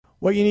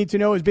What you need to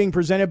know is being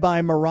presented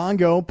by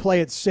Morongo. Play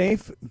it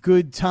safe.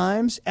 Good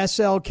times.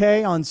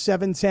 SLK on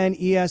 710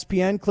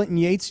 ESPN. Clinton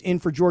Yates in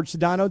for George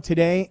Sedano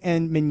today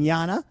and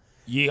mañana.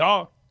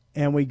 Yeah.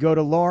 And we go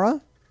to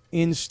Laura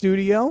in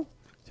studio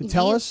to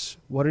tell us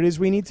what it is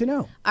we need to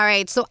know. All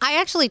right. So I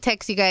actually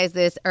texted you guys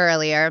this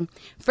earlier.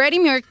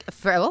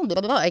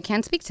 I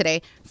can't speak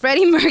today.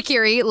 Freddie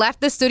Mercury left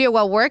the studio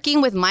while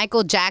working with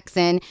Michael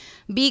Jackson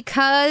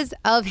because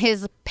of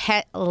his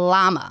pet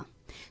llama.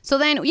 So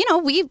then,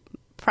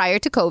 prior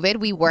to COVID,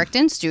 we worked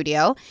in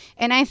studio,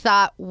 and I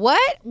thought,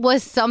 what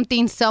was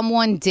something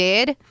someone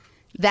did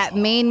that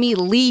made me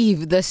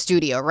leave the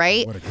studio,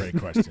 right? What a great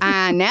question.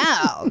 I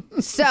know.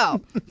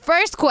 So,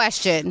 first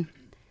question.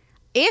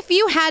 If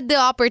you had the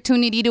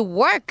opportunity to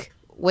work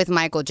with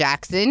Michael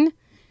Jackson,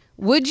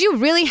 would you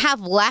really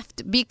have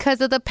left because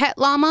of the pet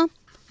llama?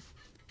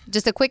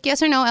 Just a quick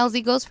yes or no.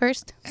 LZ goes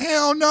first.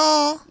 Hell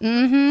no.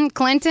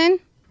 Clinton?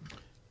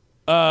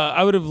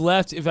 I would have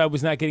left if I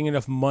was not getting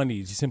enough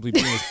money to simply be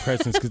in his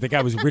presence because the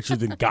guy was richer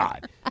than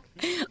God.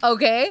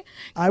 Okay.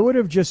 I would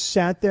have just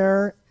sat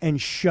there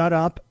and shut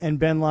up and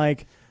been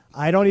like,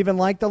 I don't even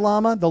like the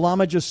llama. The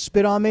llama just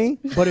spit on me,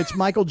 but it's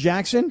Michael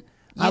Jackson.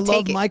 I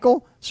love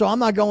Michael, so I'm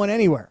not going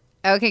anywhere.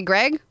 Okay,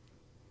 Greg?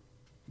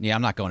 Yeah,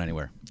 I'm not going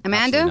anywhere.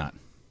 Amanda? Absolutely not.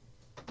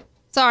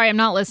 Sorry, I'm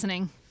not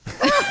listening.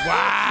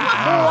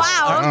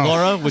 Wow.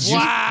 Laura, would you?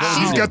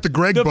 She's got the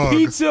Greg The bug.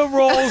 pizza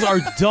rolls are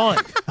done.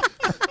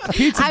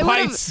 Pizza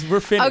bites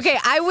were finished. Okay,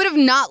 I would have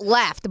not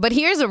left, but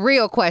here's a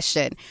real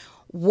question.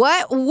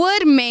 What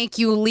would make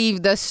you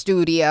leave the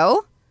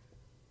studio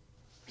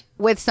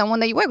with someone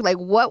that you work with? Like,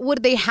 what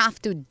would they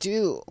have to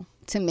do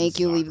to make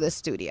you leave the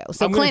studio?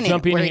 So, I'm going to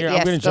jump in here.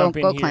 Yes, I'm going to jump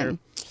in here. Clinton.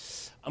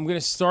 I'm going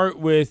to start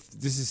with,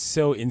 this is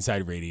so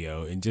inside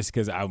radio, and just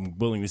because I'm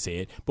willing to say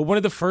it, but one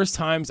of the first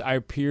times I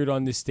appeared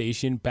on this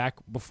station back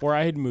before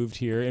I had moved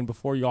here and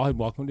before y'all had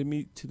welcomed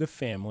me to the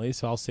family,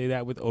 so I'll say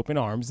that with open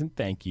arms and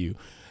thank you.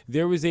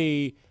 There was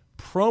a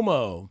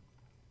promo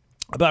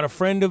about a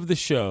friend of the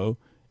show,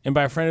 and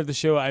by a friend of the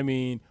show, I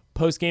mean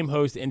post-game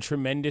host and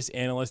tremendous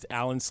analyst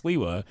Alan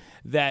Sliwa,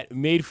 that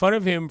made fun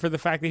of him for the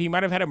fact that he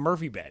might have had a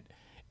Murphy bed.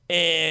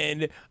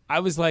 And I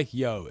was like,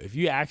 yo, if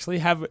you actually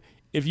have...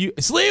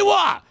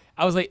 Sliwa!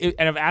 I was like,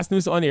 and I've asked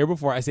this on the air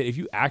before. I said, if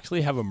you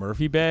actually have a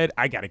Murphy bed,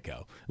 I gotta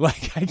go.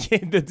 Like, I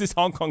can't. This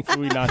Hong Kong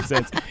Fooey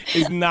nonsense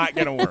is not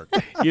gonna work.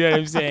 You know what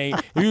I'm saying?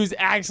 If he was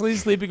actually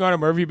sleeping on a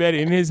Murphy bed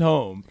in his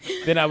home,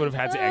 then I would have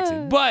had to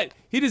exit. But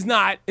he does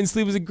not. And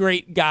Sliwa was a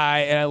great guy,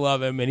 and I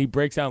love him. And he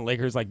breaks down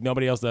Lakers like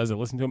nobody else does. I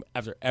listen to him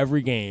after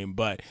every game.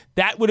 But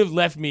that would have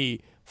left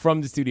me from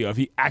the studio if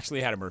he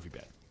actually had a Murphy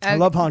bed. I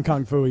love Hong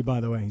Kong Fooey,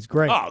 by the way. He's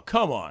great. Oh,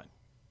 come on.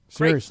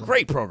 Seriously.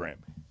 Great program.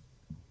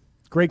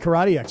 Great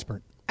karate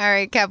expert. All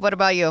right, Kev, what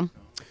about you?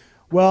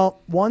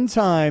 Well, one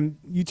time,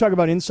 you talk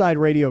about inside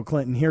radio,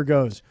 Clinton. Here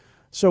goes.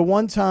 So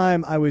one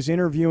time I was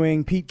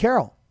interviewing Pete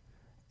Carroll,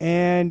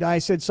 and I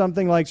said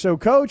something like, so,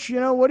 Coach,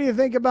 what do you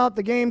think about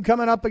the game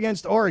coming up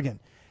against Oregon?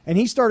 And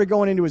he started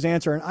going into his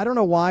answer, and I don't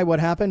know what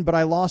happened, but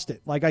I lost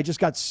it. Like, I just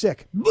got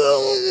sick.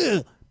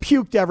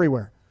 Puked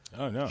everywhere.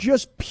 Oh, no.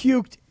 Just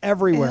puked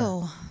everywhere.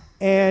 Ew.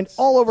 And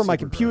all over my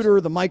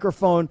computer, the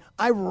microphone.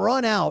 I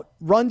run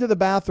to the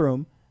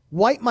bathroom,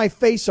 wipe my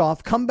face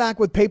off, come back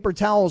with paper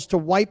towels to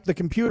wipe the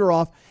computer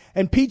off,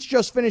 and Pete's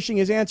just finishing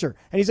his answer.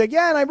 And he's like,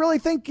 yeah, and I really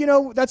think,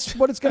 that's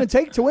what it's going to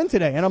take to win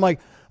today. And I'm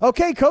like,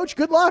 okay, Coach,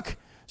 good luck.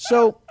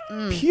 So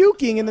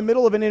puking in the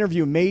middle of an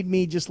interview made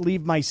me just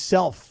leave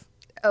myself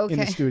in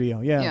the studio.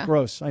 Yeah,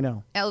 gross, I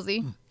know.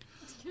 LZ?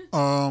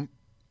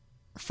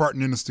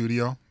 Farting in the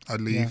studio,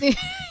 I'd leave. Yeah.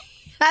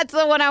 That's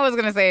the one I was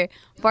going to say,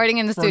 farting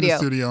in the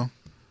studio.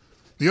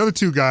 The other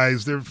two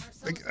guys, they're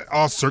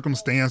all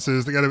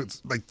circumstances. They got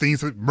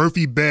things like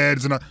Murphy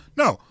beds and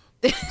no,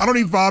 I don't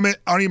need vomit.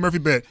 I don't need Murphy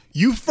bed.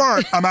 You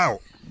fart, I'm out.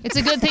 It's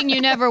a good thing you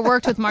never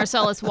worked with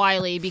Marcellus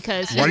Wiley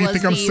because he why do you was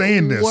think I'm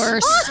saying this?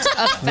 Worst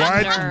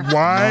offender.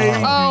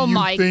 Why do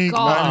you think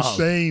God. I'm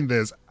saying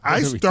this?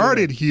 I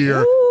started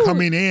here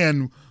coming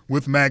in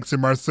with Max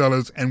and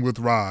Marcellus and with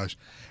Raj,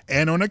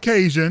 and on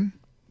occasion,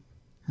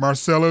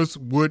 Marcellus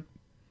would.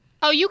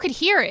 Oh, you could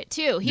hear it,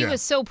 too. He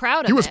was so proud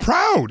of it. He was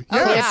proud.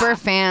 Yes. Clipper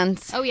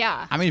fans. Oh,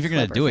 yeah. I mean, if you're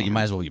going to do it, you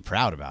might as well be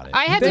proud about it.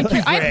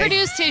 I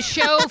produced his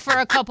show for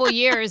a couple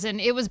years,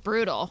 and it was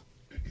brutal.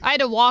 I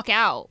had to walk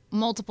out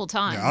multiple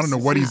times. Yeah, I don't know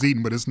what he's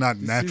eating, but it's not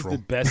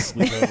natural. This is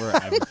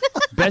the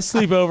best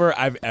sleepover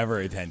I've ever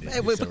attended. Hey,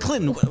 but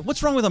Clinton,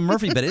 what's wrong with a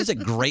Murphy bed? It is a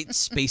great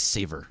space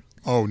saver.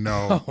 Oh,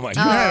 no. Oh, my You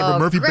God. have a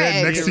Murphy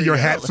bed next to your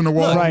hats on the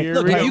wall?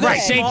 Look, if you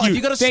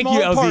got a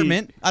small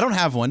apartment, I don't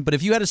have one, but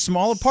if you had a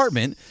small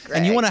apartment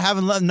and you want to have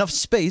enough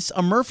space,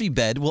 a Murphy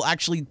bed will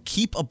actually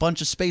keep a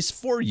bunch of space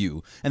for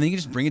you. And then you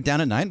can just bring it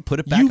down at night and put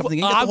it back up and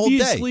you get the whole day.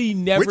 You've obviously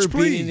never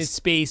been in a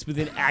space with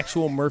an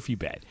actual Murphy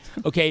bed,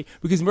 okay?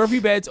 Because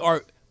Murphy beds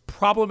are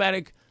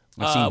problematic.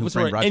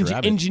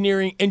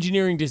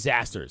 Engineering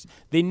disasters.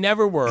 They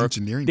never work.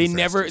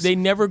 They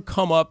never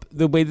come up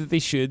the way that they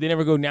should. They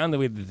never go down the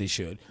way that they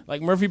should.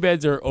 Like Murphy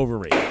beds are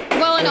overrated.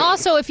 Well, and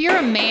also, if you're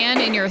a man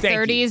in your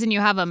Thank 30s you. and you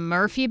have a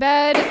Murphy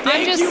bed, I'm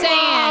Thank just you,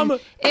 saying, Mom.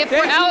 if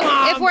Thank you,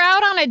 Mom. we're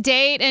out on a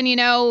date and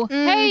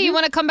hey, you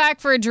want to come back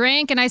for a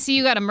drink, and I see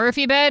you got a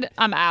Murphy bed,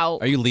 I'm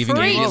out. Are you leaving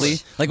Preach. immediately?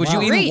 Like, would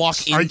you even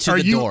walk into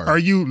the door? Are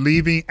you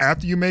leaving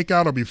after you make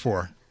out or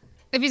before?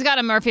 If he's got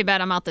a Murphy bed,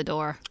 I'm out the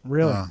door.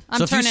 Really? I'm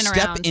so if you turning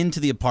step around. into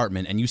the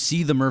apartment and you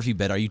see the Murphy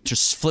bed, are you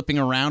just flipping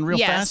around real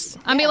Yes. fast?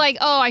 I'll be like,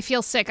 oh, I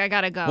feel sick. I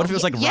gotta go. What if it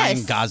was like Yes.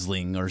 Ryan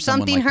Gosling or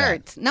someone Something like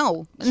hurts.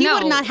 No, he no,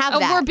 would not have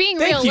that. We're being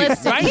Thank you.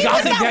 realistic. Ryan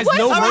Gosling has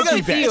no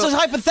Murphy bed. It's a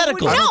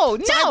hypothetical. No,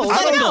 It's no, hypothetical.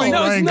 I don't think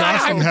No, it's Ryan not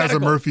Gosling has a hypothetical.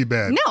 Murphy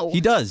bed. no. He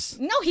does.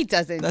 No, he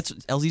doesn't. That's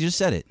LZ just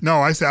said it.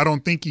 No, I said I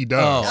don't think he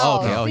does.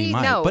 Oh, okay. Oh, Oh, he see,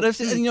 might. no. But if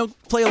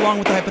play along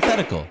with the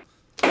hypothetical.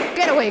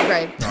 Get away,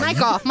 Greg. Mic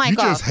off. You Mic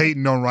off. just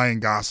hating on Ryan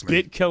Gosling.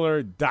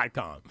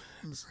 Bitkiller.com.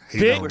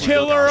 Hating on Ryan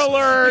Bitkiller Gosling. You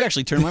alert.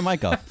 actually turned my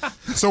mic off.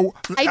 So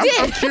I did.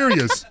 I'm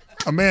curious,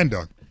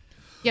 Amanda,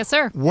 Yes,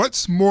 sir.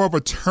 what's more of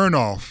a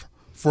turnoff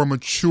for a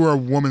mature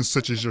woman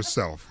such as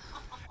yourself?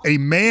 A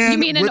man You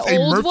mean an with a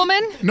old Murphy-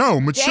 woman?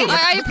 No, mature.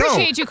 I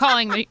appreciate no. you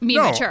calling me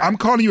No, mature. I'm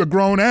calling you a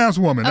grown ass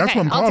woman. That's okay,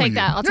 what I'm I'll calling take you.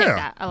 that. I'll take Yeah.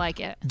 that. I like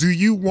it. Do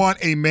you want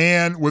a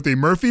man with a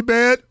Murphy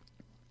bed,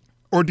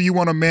 or do you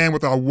want a man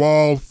with a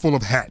wall full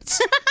of hats?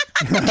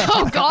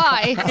 Oh,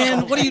 God.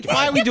 And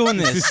why are we doing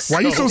this? Why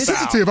are you so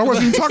sensitive? I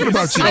wasn't even talking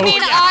about you. I mean,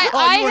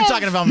 Oh, you weren't have,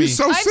 talking about me. You're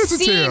so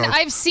sensitive.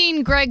 I've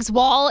seen Greg's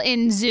wall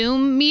in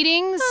Zoom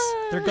meetings.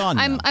 They're gone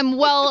now. I'm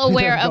well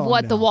aware They're of gone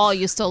what now. the wall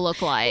used to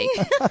look like.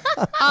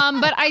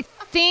 But I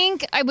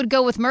think I would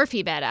go with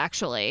Murphy bed,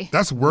 actually.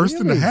 That's worse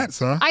than the Really? hats,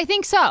 huh? I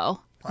think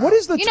so. What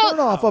is the You know-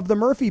 turnoff of the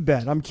Murphy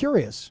bed? I'm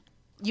curious.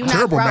 You not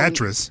Terrible grown.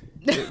 mattress.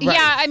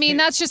 Yeah, I mean,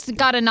 that's just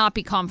got to not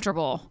be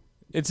comfortable.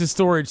 It's a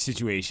storage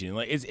situation.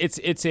 Like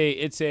it's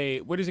a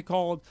what is it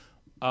called?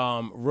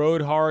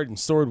 Rode hard and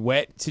stored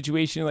wet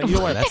situation. Like you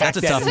don't want to pack That's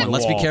a that tough into one. the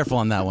Let's be wall. careful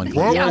on that one.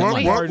 Whoa, Yeah, whoa,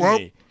 like- whoa, Pardon whoa.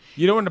 me.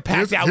 You don't want to pack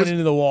Here's- that here's- one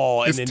into the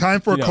wall. It's and then,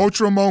 time for a you know.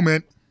 cultural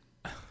moment.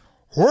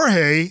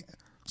 Jorge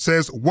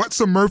says, "What's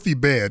a Murphy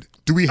bed?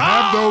 Do we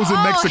have those in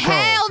Mexico? Oh,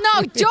 hell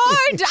no,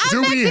 George. I'm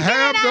Do we Mexican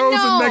have and I those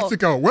know. in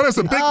Mexico? Well, it's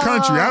a big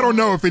country. I don't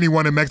know if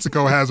anyone in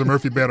Mexico has a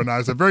Murphy bed or not.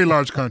 It's a very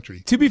large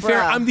country. To be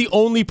fair, Bruh. I'm the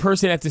only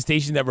person at the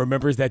station that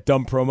remembers that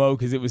dumb promo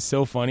because it was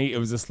so funny. It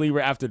was a Sleeper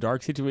After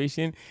Dark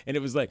situation, and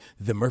it was like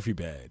the Murphy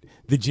bed,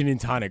 the gin and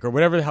tonic, or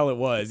whatever the hell it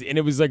was, and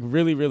it was like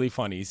really, really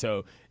funny.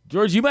 So,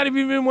 George, you might have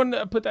even wanted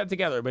to put that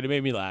together, but it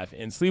made me laugh.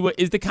 And Sliwa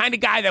is the kind of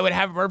guy that would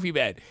have a Murphy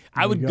bed.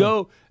 I would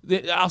go.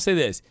 I'll say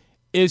this: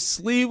 if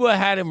Sliwa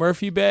had a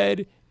Murphy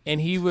bed and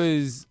he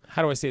was,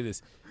 how do I say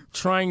this,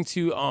 trying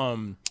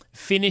to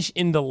finish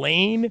in the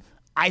lane,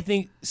 I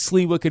think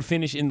Sliwa could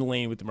finish in the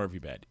lane with the Murphy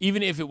bed,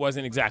 even if it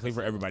wasn't exactly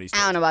for everybody's I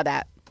don't taste. know about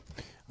that.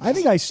 I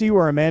think I see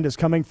where Amanda's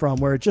coming from,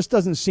 where it just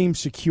doesn't seem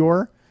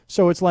secure.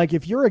 So it's like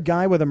if you're a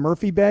guy with a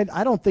Murphy bed,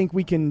 I don't think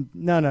we can.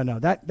 No.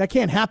 That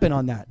can't happen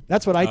on that.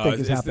 That's what I think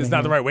is happening. It's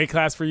not the here. right weight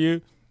class for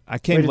you. I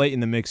came Wait, late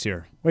in the mix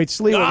here. Wait,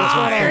 Slee, what's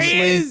going there on, he Slee?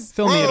 is.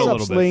 Fill me in a What's up,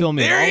 little Slee? bit. Fill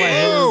me in. There All he I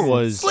is. heard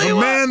was The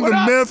man, What the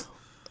up? myth,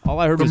 all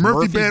I heard the was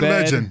Murphy Murphy bed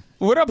legend.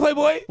 What up,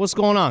 Playboy? What's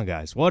going on,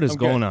 guys? What is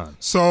going on?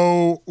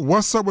 So,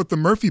 what's up with the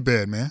Murphy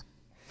bed, man?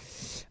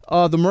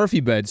 The Murphy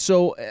bed.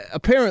 So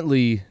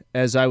apparently,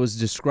 as I was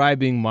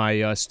describing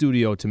my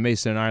studio to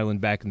Mason Island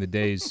back in the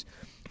days,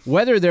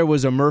 whether there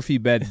was a Murphy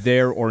bed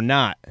there or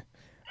not,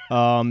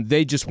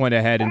 they just went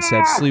ahead and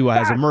said Sliwa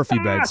has a Murphy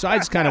bed. So I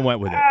just kind of went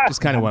with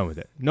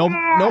it. No.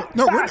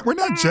 No, we're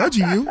not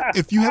judging you.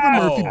 If you have a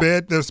Murphy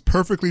bed, that's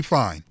perfectly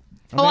fine.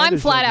 Oh, I'm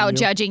Amanda's flat out judging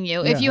judging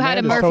you. Yeah, If you had a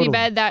Amanda's Murphy totally-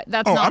 bed,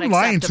 that's Oh, not I'm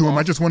lying to acceptable. him.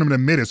 I just want him to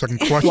admit it so I can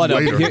crush Well, him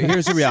no, later.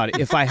 here's the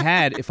reality. If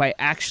I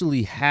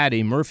actually had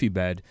a Murphy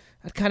bed,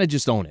 I'd kind of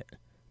just own it.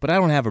 But I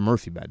don't have a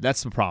Murphy bed.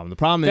 That's the problem. The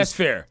problem is That's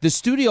fair. The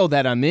studio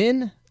that I'm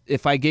in,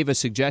 if I gave a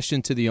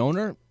suggestion to the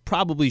owner,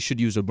 probably should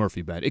use a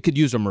Murphy bed. It could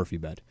use a Murphy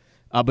bed.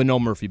 But no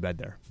Murphy bed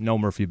there. No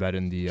Murphy bed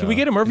in the Can we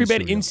get a Murphy in the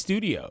bed studio. in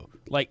studio,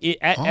 like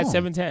at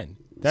 710?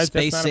 That's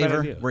Space not a bad saver.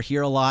 idea. We're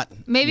here a lot.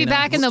 Maybe you know?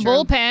 back in the It's true.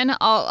 bullpen,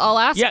 I'll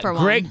ask Yeah, for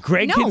Greg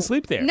one. can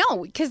sleep there.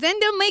 No, because then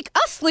they'll make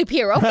us sleep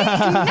here. Okay,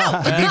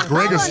 no. Then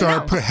Greg will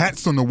start put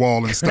hats on the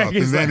wall and stuff,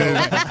 and then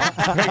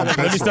Let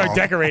me start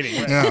decorating.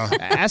 yeah.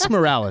 Ask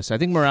Morales. I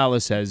think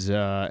Morales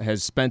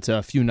has spent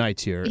a few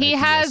nights here. He at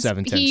the, has.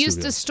 710 He used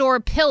to studios. store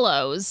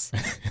pillows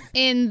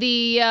in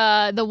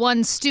the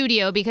one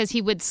studio because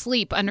he would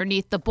sleep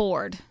underneath the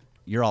board.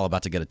 You're all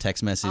about to get a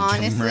text message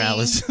Honestly, from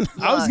Morales.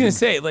 I was gonna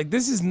say, like,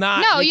 this is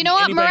not. No, making you know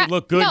what? Anybody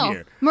look good no.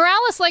 here.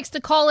 Morales likes to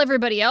call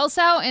everybody else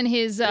out in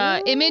his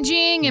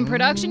imaging and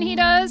production he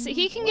does.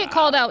 He can get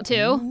called out too.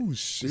 Oh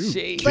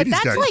shoot! But Kitty's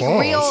that's got like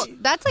claws. real.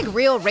 That's like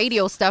real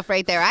radio stuff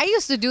right there. I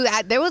used to do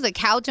that. There was a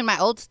couch in my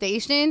old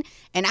station,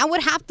 and I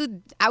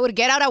would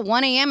get out at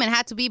 1 a.m. and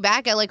had to be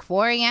back at like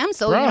 4 a.m.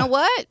 So you Bruh. know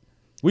what?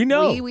 We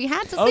know. We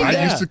had to Oh, see I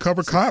that. used to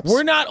cover cops.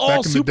 We're not all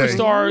back in the day.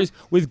 superstars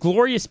with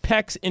glorious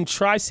pecs and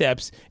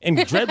triceps and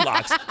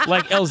dreadlocks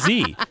like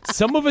LZ.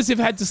 Some of us have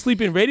had to sleep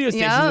in radio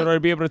stations in order to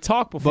be able to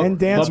talk before. And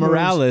dance But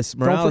Morales-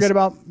 moves. Don't forget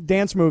about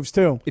dance moves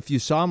too. If you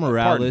saw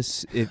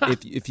Morales,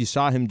 if you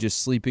saw him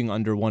just sleeping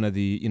under one of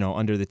the,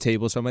 under the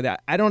table, something like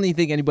that, I don't even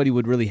think anybody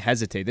would really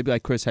hesitate. They'd be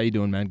like, "Chris, how you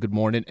doing, man? Good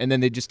morning," and then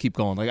they just keep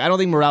going. Like, I don't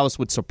think Morales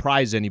would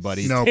surprise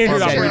anybody. No, Standard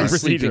probably operating not.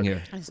 procedure. sleeping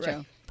here. That's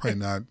true. Probably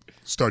not.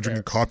 Start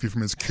drinking coffee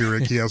from his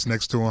Keurig he has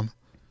next to him.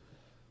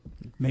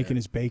 Making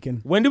his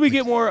bacon. When do we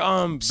get more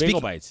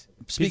bagel bites?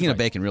 Speaking of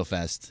bacon, real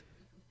fast,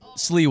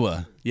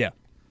 Sliwa, Yeah.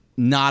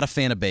 not a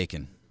fan of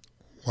bacon.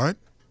 What?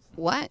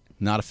 What?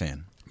 Not a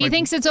fan. He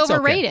thinks it's okay.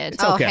 overrated.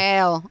 It's okay. Oh,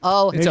 hell.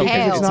 Oh, It's Maybe okay. because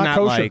hell. it's It's not not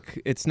kosher.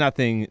 like it's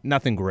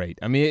nothing great.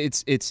 I mean,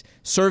 it's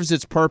serves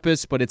its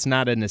purpose, but it's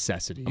not a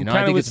necessity. You know,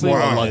 I Kinda think with it's more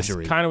of a Sliwa on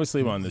luxury. this. Kind of with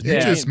Sleep on this.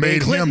 You just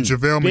made him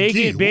JaVale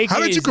McGee. Bacon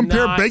How did you is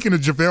compare not- bacon to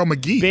JaVale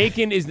McGee?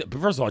 Bacon is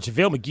first of all,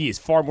 JaVale McGee is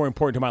far more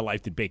important to my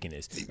life than bacon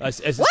is. As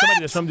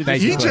somebody that's from the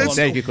Thank District you, of Clint.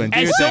 Thank you, Clint. Do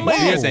As your thing. somebody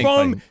Do your that's thing,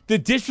 from Clint. the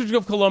District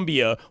of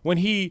Columbia, when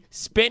he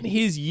spent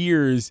his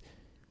years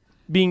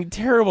being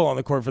terrible on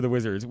the court for the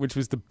Wizards, which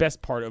was the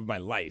best part of my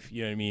life.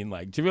 You know what I mean?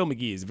 Like, JaVale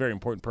McGee is a very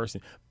important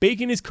person.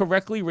 Bacon is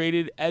correctly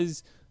rated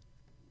as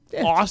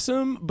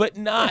awesome, but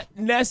not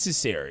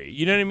necessary.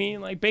 You know what I mean?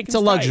 Like, bacon's It's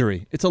a luxury.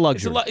 tight. It's a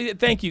luxury.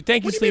 Thank you, What do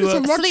you mean it's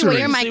a Sliwa. luxury? Sliwa,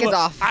 your mic is Sliwa,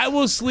 off. I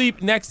will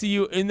sleep next to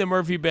you in the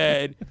Murphy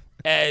bed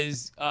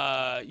as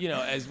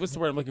as what's the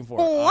word I'm looking for?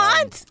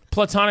 What?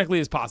 Platonically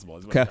as possible.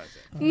 Is what I'm Okay.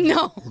 trying to say.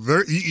 No.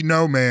 They're eating,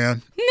 no,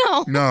 man.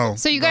 No. No.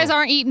 So you guys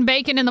aren't eating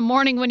bacon in the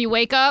morning when you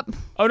wake up?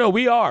 Oh no,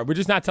 we are. We're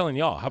just not telling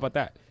y'all. How about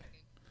that?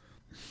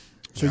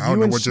 So I don't you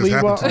know and what just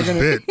happened Sliwa to are this going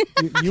bit.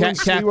 to you and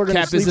Cap- Sliwa are going to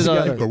Cap, sleep is it a-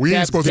 together. But we ain't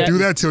Cap- supposed to Cap- do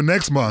that till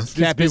next month.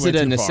 Cap, bit is it went a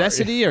too far.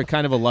 necessity or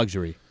kind of a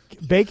luxury?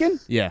 Bacon?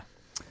 Yeah.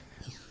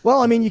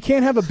 Well, I mean, you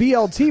can't have a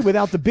BLT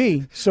without the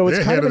B, so it's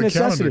They're kind ahead of a of the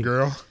calendar, necessity.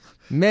 girl.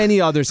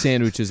 Many other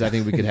sandwiches I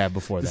think we could have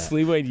before that.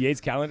 Sleewa and Yates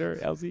calendar,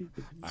 LZ?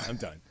 I'm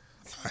done.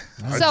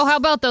 So how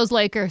about those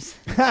Lakers?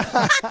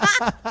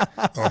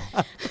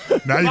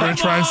 Now you're going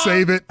to try and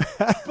save it.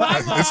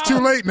 It's too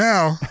late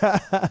now.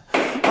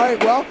 All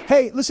right, well,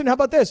 hey, listen, how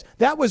about this?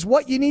 That was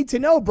What You Need to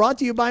Know, brought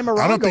to you by Morongo.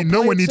 I don't think no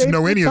Play one it needs to safe,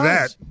 know good any of that.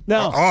 times.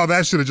 No. All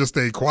that should have just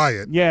stayed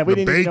quiet. Yeah, we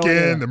the didn't need to know any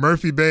of bacon, that. the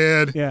Murphy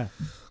bed, Yeah,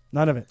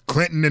 none of it.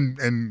 Clinton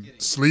and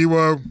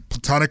Sliwa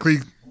platonically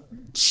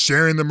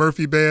sharing the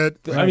Murphy bed.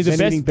 I mean,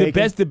 then eating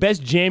bacon. the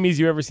best jammies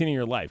you've ever seen in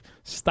your life.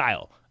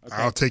 Style,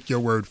 I'll take your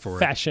word for it.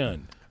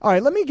 fashion. All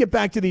right, let me get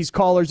back to these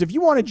callers. If you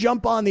want to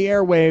jump on the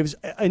airwaves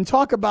and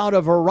talk about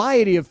a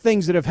variety of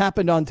things that have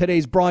happened on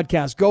today's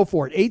broadcast, go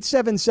for it.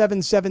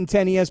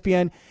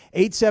 877-710-ESPN,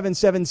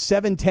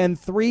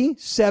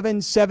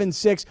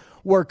 877-710-3776.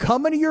 We're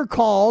coming to your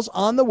calls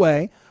on the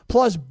way.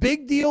 Plus,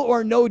 Big Deal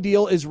or No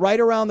Deal is right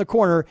around the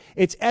corner.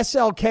 It's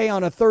SLK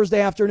on a Thursday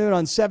afternoon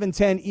on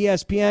 710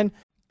 ESPN.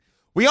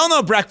 We all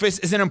know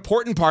breakfast is an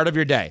important part of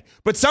your day,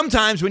 but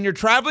sometimes when you're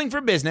traveling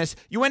for business,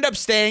 you end up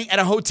staying at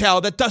a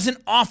hotel that doesn't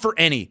offer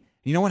any.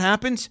 You know what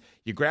happens?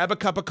 You grab a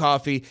cup of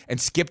coffee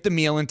and skip the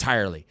meal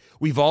entirely.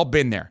 We've all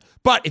been there.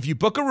 But if you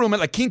book a room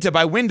at La Quinta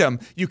by Wyndham,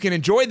 you can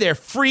enjoy their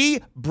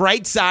free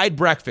Bright Side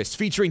breakfast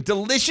featuring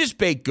delicious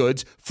baked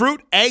goods,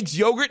 fruit, eggs,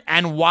 yogurt,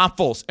 and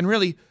waffles. And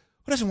really,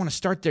 who doesn't want to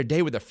start their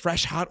day with a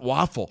fresh hot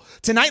waffle?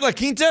 Tonight, La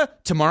Quinta,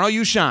 tomorrow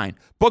you shine.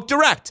 Book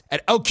direct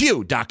at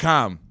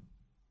lq.com.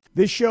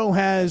 This show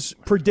has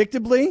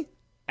predictably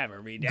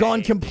Every day.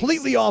 gone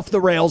completely off the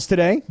rails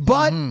today,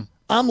 but I'm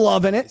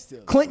loving it.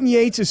 Clinton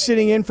Yates is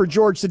sitting in for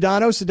George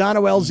Sedano,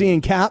 LZ,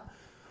 and Cap.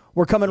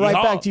 We're coming right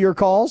Yeehaw. back to your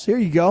calls. Here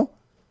you go.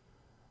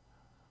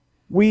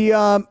 We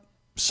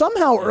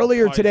somehow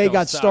earlier party today don't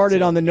got stop started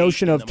till on the 8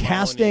 notion in of the morning.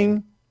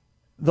 casting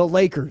the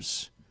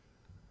Lakers.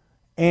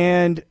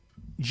 And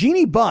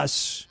Jeanie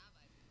Buss,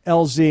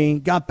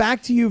 LZ, got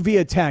back to you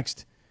via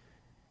text.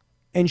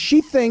 And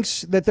she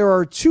thinks that there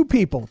are two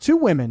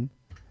women,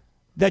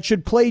 that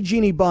should play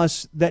Jeanie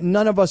Buss that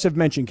none of us have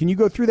mentioned. Can you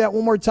go through that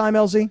one more time,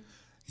 LZ?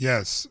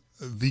 Yes,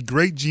 the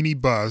great Jeanie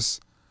Buss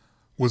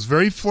was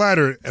very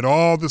flattered at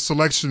all the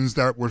selections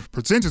that were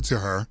presented to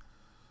her,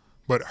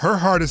 but her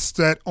heart is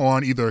set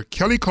on either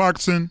Kelly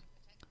Clarkson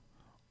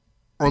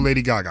or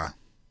Lady Gaga.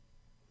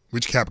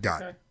 Which Cap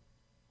got?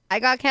 I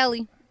got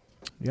Kelly.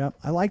 Yeah,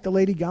 I like the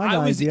Lady Gaga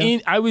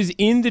idea. I was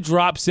in the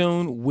drop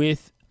zone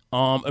with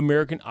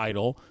American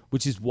Idol,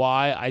 which is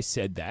why I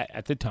said that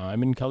at the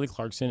time. And Kelly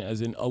Clarkson,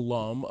 as an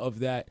alum of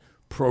that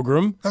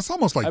program, That's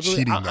almost like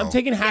cheating, though. I'm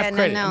taking half Yeah,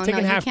 credit. no, I'm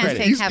taking you half can't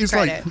credit. take half It's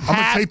credit. like, I'm going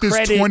Half to take this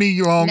credit.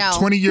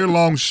 20-year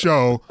long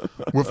show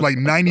with like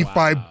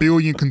 95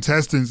 billion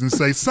contestants and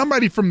say,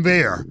 somebody from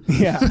there.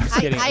 Yeah.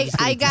 kidding. I'm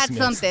just I kidding. got Dismiss.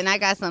 something. I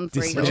got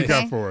something for you. What you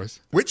Okay? got for us?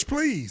 Which,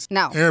 please?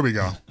 No. There we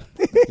go.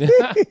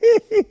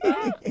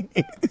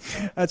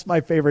 That's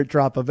my favorite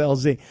drop of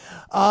LZ.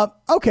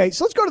 Okay,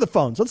 so let's go to the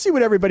phones. Let's see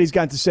what everybody's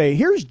got to say.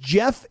 Here's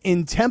Jeff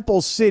in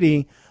Temple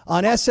City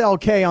on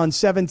SLK on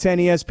 710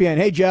 ESPN.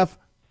 Hey, Jeff.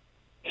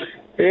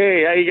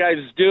 Hey, how you guys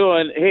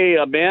doing? Hey,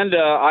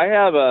 Amanda, I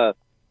have a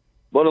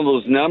one of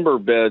those number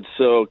beds.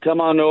 So come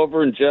on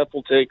over, and Jeff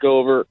will take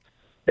over.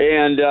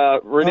 And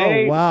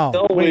Renee, Oh wow!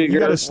 Wait, you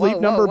got a sleep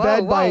number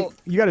bed by?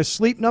 You got a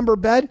sleep number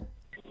bed?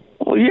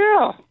 Well,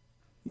 yeah.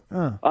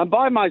 I'm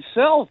by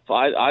myself.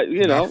 I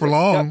you know. Not for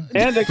long.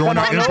 And they Throwing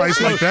come out on invites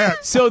over. like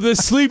that. So the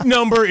sleep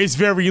number is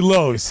very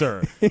low,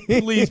 sir.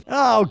 Please.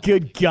 Oh,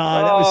 good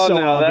God! That was so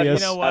no, that's- obvious.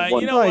 You know what? Oy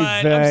You know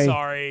what? vey. I'm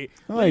sorry.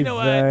 Oy You know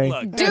what? vey.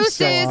 Look, That's so Deuces.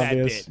 bad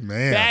obvious. bit.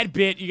 Man. Bad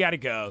bit. You got to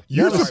go.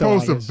 You're That was so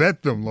supposed to obvious.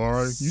 vet them,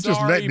 Laura. You just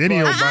Sorry, letting any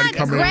bud. old body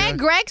come in Greg, there.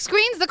 Greg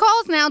screens the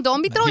calls now.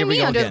 Don't be throwing Here we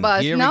me go under again. the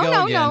bus. Here we No, go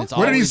no, again. no. It's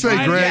What did he always say,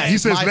 my- Greg? Yeah, He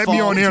it's says, my let me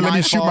fault. on there, It's let me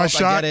my shoot my fault. I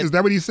shot. get it. Is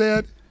that what he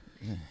said?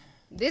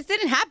 This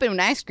didn't happen when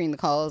I screened the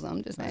calls.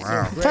 I'm just saying.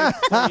 Wow. Greg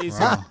plays,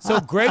 So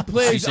Greg You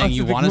plays. saying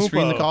you want to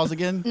screen the calls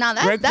again? No,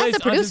 Greg that's plays the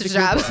producer's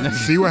under job. the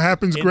See what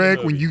happens, In the Greg,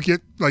 when movie. you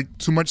get like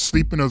too much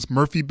sleep in a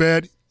Murphy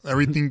bed?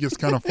 Everything just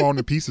kind of falling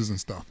to pieces and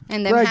stuff.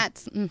 And them Greg,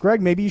 hats.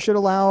 Greg, maybe you should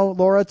allow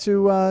Laura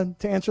to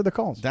answer the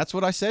calls. That's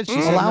what I said.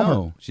 She said Allow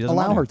no. her. She doesn't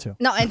Allow want her to.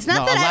 No, it's not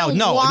No, that allow. I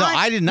No, want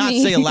I did not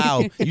me. say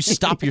allow. You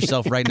stop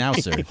yourself right now,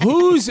 sir.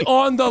 Who's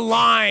on the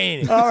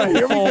line? All right,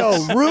 here we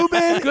go.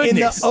 Ruben in the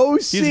Goodness.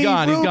 OC. He's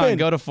gone. He's Ruben. gone.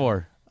 Go to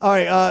 4. All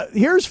right,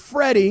 here's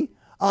Freddie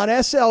on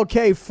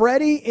SLK.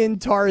 Freddie in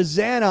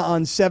Tarzana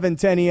on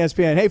 710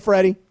 ESPN. Hey,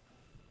 Freddie.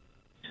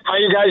 How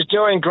you guys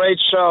doing? Great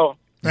show.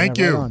 Thank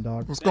Yeah, you. right on,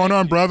 dog. What's going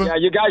on, brother? Yeah,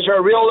 you guys are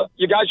a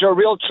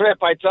real trip.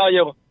 I tell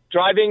you,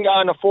 driving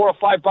on a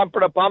 405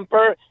 bumper to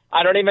bumper.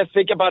 I don't even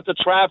think about the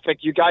traffic.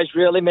 You guys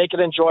really make it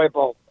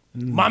enjoyable.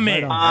 My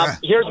man.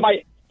 Here's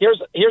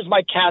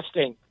my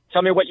casting.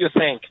 Tell me what you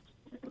think.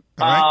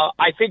 All right.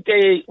 I think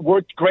they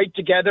worked great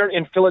together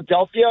in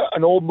Philadelphia,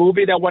 an old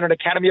movie that won an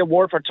Academy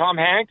Award for Tom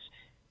Hanks.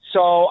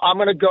 So I'm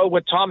going to go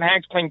with Tom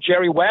Hanks playing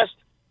Jerry West,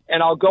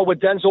 and I'll go with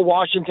Denzel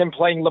Washington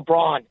playing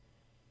LeBron.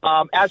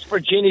 As for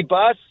Jeanie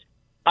Buss,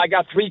 I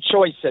got 3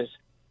 choices.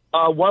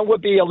 One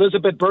would be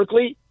Elizabeth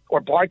Berkley or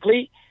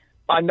Barkley.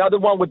 Another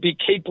one would be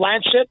Kate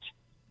Blanchett.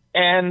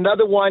 And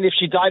another one, if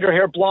she dyed her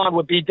hair blonde,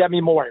 would be Demi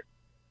Moore.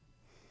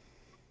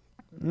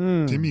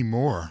 Demi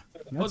Moore.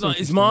 Hold on.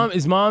 Is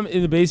mom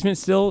in the basement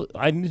still?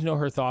 I need to know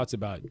her thoughts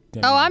about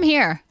Demi Oh, Moore. I'm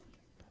here.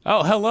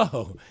 Oh,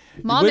 hello.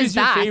 Mom What is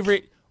your back.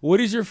 favorite? What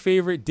is your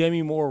favorite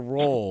Demi Moore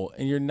role?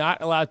 And you're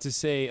not allowed to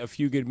say A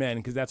Few Good Men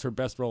because that's her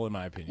best role in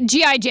my opinion.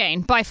 G.I.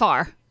 Jane, by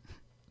far.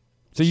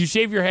 So you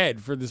shave your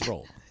head for this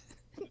role.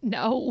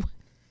 No.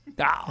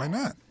 Why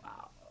not?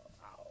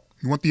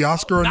 You want the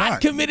Oscar or Not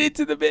not? committed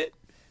to the bit.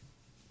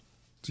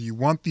 Do you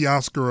want the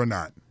Oscar or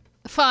not?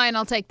 Fine,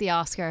 I'll take the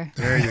Oscar.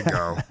 There you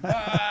go.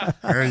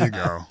 There you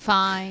go.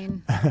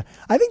 Fine.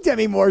 I think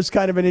Demi Moore's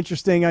kind of an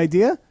interesting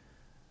idea.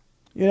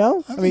 You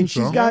know, I mean, think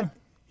so. she's got.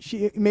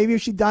 Maybe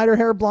if she dyed her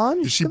hair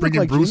blonde, Is she could look bringing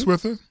like Bruce Jeannie.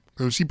 with her?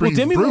 If she Well, brings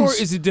Demi Bruce, Moore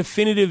is a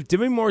definitive.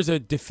 Demi Moore is a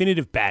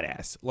definitive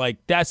badass. Like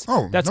that's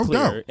Oh, that's no clear.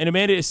 doubt. And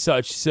Amanda is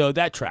such, so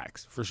that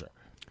tracks for sure.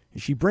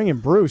 Is she bringing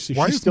Bruce? Is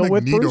why she is still with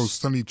Magneto Bruce?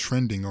 suddenly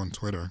trending on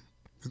Twitter?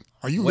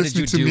 Are you What did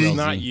listening you to do, me? LZ? It's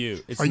not you.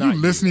 It's Are not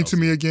you listening to LZ.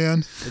 me again?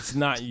 It's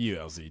not you,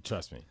 LZ.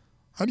 Trust me.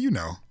 How do you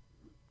know?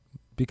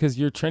 Because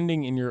you're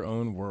trending in your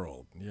own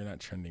world. You're not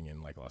trending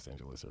in like Los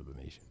Angeles or the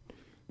nation.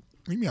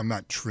 What do you mean I'm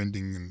not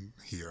trending in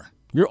here?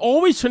 You're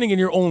always trending in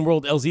your own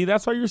world, LZ.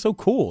 That's why you're so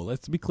cool.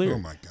 Let's be clear. Oh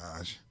my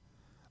gosh.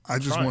 I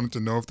just trying. wanted to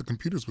know if the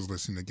computers was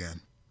listening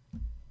again.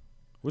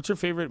 What's your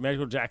favorite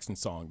Michael Jackson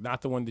song?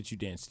 Not the one that you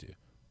dance to.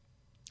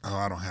 Oh,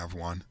 I don't have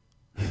one.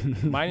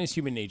 Mine is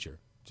Human Nature,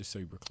 just so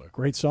you were clear.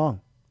 Great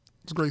song.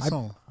 It's a great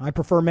song. I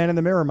prefer Man in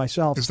the Mirror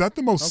myself. Is that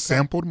the most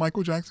sampled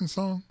Michael Jackson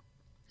song?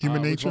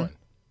 Human Which Nature? one?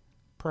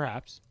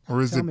 Perhaps.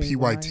 Or is Tell it me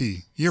PYT?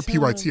 You hear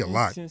PYT a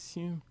lot. It's just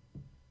you.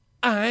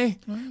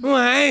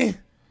 Why?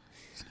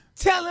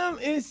 Tell him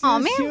it's Aw,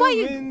 just man, why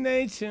you- human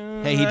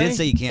nature. Hey, he did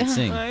say you can't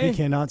sing. He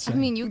cannot sing. I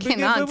mean, you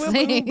cannot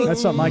sing.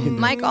 That's something I can do.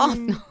 Mike off.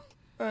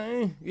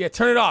 Yeah,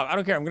 turn it off. I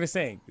don't care. I'm gonna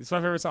sing. It's my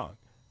favorite song.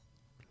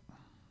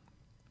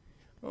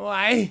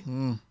 Why?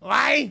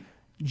 Why?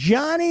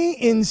 Johnny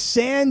in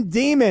San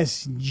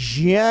Dimas.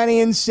 Johnny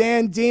in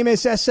San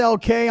Dimas,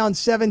 SLK on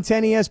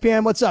 710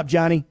 ESPN. What's up,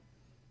 Johnny?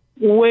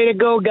 Way to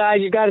go,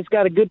 guys. You guys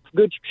got a good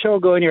show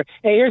going here.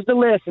 Hey, here's the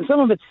list. And some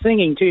of it's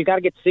singing, too. You got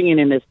to get singing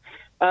in this.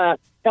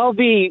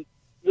 LV,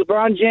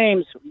 LeBron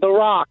James, The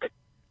Rock,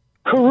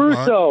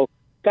 Caruso.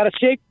 Got to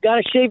shave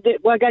the,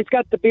 well, guy's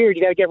got the beard.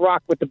 You got to get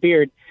Rock with the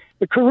beard.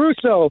 But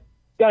Caruso,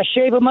 got to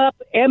shave him up.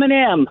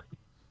 Eminem.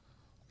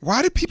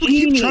 Why do people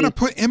keep trying to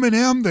put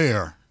Eminem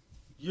there?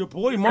 Your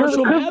boy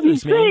Marshall Because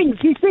Mathers, he man.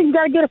 sings. You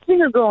got to get a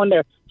singer going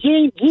there.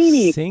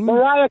 Jeannie, Sing?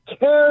 Mariah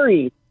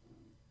Carey.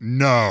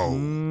 No.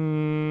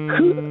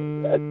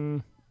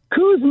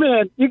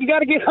 Kuzman, you got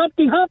to get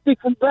Humpty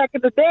from back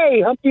in the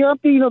day. Humpty,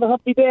 you know the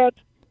Humpty dance.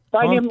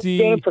 Find Humpty,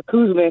 him for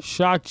Kuzman.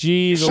 Shock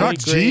G, the Shock late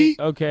G? great.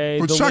 Okay,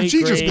 But the Shock late G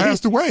just great.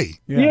 passed away.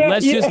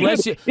 Let's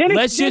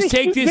just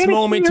take this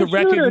moment to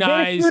recognize.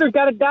 Dennis Shooter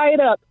got to dye it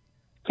up.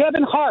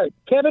 Kevin Hart,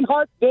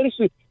 Dennis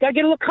Shooter. Got to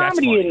get a little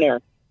comedy funny. in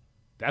there.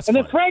 That's And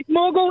funny. then Frank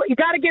Mogul, you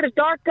got to get a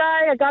dark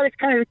guy, a guy that's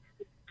kind of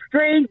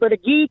strange but a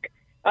geek.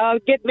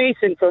 Get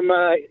Mason from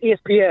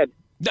ESPN.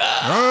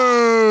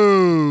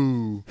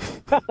 Oh.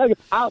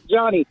 Out,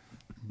 Johnny.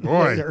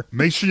 Boy,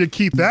 make sure you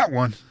keep that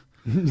one.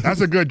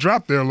 That's a good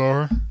drop there,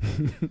 Laura.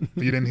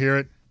 You didn't hear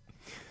it?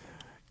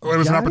 Well, it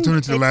was an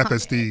opportunity to laugh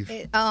at Steve.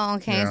 Okay,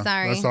 Yeah,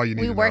 sorry. that's all you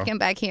need We to know. working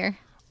back here.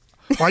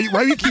 Why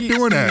you keep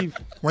doing that?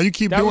 Why you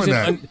keep doing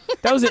that?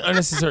 That was an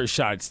unnecessary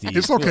shot, Steve.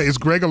 It's okay. Is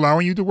Greg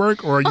allowing you to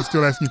work, or are you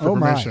still asking for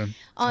permission?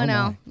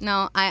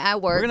 No, I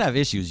work. We're gonna have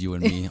issues, you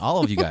and me,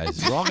 all of you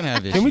guys. We're all gonna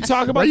have issues. Can we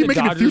talk about the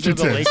Dodgers or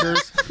the tense?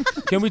 Lakers?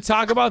 Can we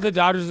talk about the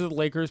Dodgers or the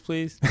Lakers,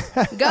 please?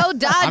 Go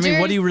Dodgers! I mean,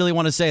 what do you really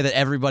want to say that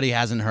everybody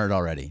hasn't heard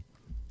already?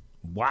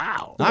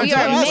 Wow.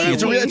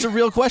 It's a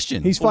real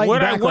question. He's fighting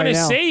What I back want right to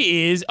now.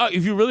 say is,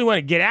 if you really want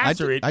to get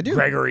after it, I do.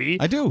 Gregory.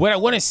 I do. What I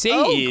want to say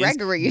is,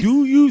 Gregory.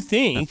 do you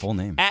think full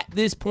name. at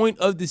this point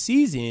of the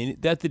season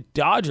that the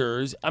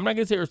Dodgers, I'm not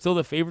going to say are still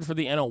the favorite for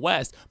the NL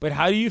West, but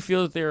how do you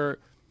feel that they're,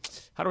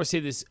 how do I say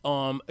this,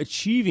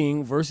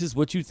 achieving versus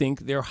what you think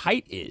their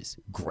height is,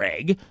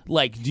 Greg?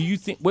 Like, do you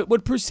think,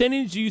 what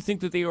percentage do you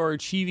think that they are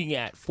achieving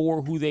at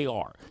for who they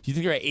are? Do you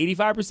think they're at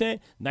 85%,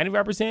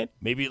 95%,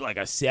 maybe like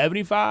a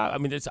 75? I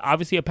mean, that's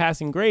obviously a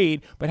passing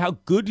grade, but how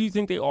good do you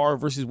think they are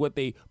versus what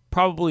they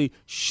probably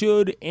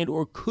should and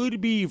or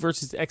could be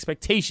versus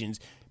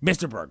expectations,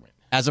 Mr. Bergman?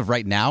 As of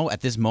right now, at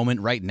this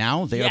moment right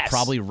now, they are Yes.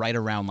 probably right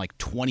around like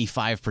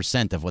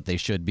 25% of what they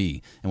should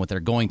be and what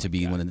they're going to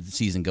be when the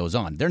season goes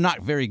on. They're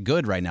not very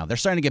good right now. They're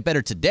starting to get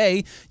better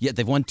today, yet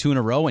they've won 2 in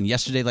a row. And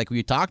yesterday, like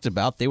we talked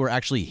about, they were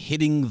actually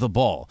hitting the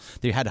ball.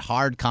 They had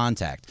hard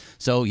contact.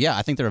 So, yeah,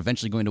 I think they're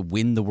eventually going to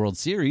win the World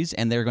Series,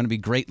 and they're going to be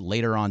great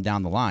later on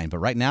down the line. But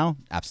right now,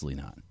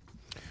 absolutely not.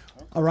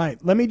 All right,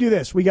 let me do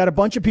this. We got a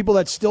bunch of people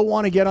that still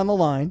want to get on the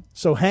line.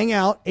 So hang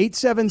out,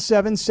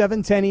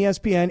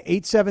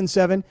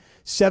 877-710-ESPN,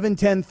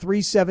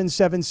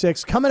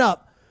 877-710-3776. Coming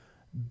up,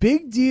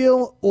 big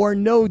deal or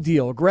no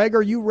deal? Greg,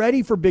 are you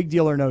ready for big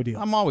deal or no deal?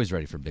 I'm always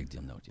ready for big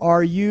deal, no deal.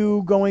 Are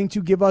you going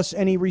to give us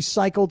any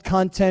recycled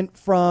content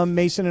from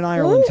Mason and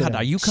Ireland today? God,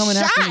 are you coming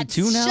after me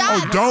too now?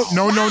 Oh, don't.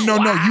 No.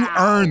 You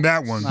earned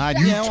that one.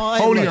 You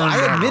totally earned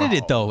that I admitted one.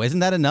 it, though. Isn't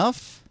that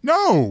enough?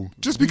 No,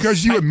 just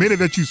because you admitted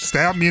that you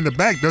stabbed me in the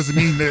back doesn't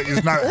mean that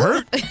it's not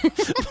hurt.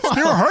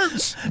 Still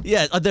hurts.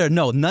 Yeah,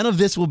 none of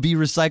this will be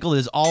recycled.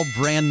 It's all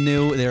brand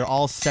new. They're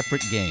all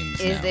separate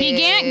games now.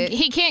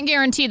 He can't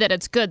guarantee that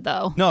it's good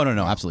though. No,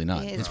 absolutely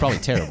not. It's probably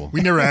terrible.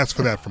 We never asked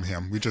for that from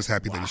him. We're just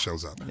happy that he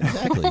shows up.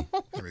 Exactly. There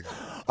we go.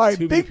 All right,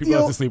 Too big many people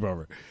deal. at the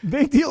sleepover.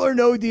 Big deal or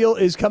no deal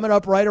is coming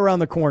up right around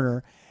the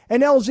corner.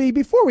 And LZ,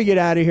 before we get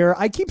out of here,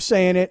 I keep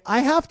saying it.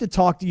 I have to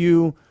talk to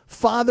you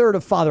father to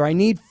father. I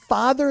need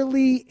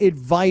fatherly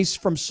advice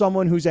from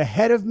someone who's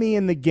ahead of me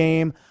in the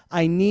game.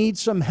 I need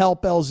some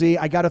help, LZ.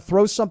 I got to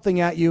throw something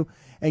at you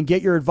and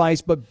get your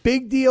advice. But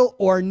big deal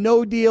or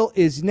no deal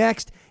is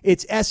next.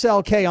 It's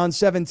SLK on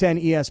 710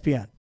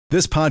 ESPN.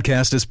 This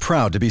podcast is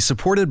proud to be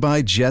supported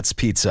by Jets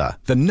Pizza,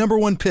 the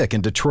 #1 pick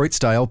in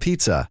Detroit-style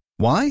pizza.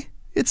 Why?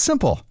 It's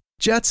simple.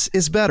 Jets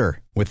is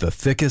better. With the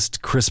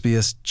thickest,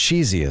 crispiest,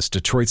 cheesiest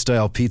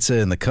Detroit-style pizza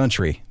in the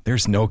country,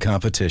 there's no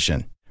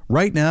competition.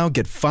 Right now,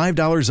 get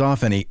 $5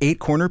 off any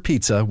 8-corner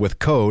pizza with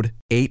code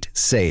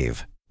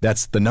 8SAVE.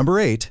 That's the number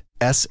 8,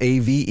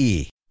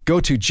 SAVE. Go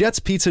to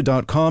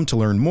jetspizza.com to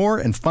learn more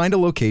and find a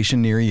location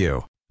near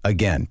you.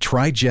 Again,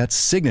 try Jet's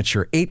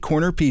signature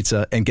 8-corner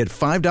pizza and get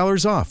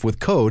 $5 off with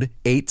code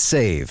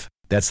 8SAVE.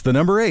 That's the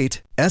number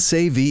 8,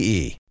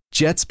 SAVE.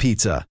 Jet's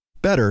Pizza.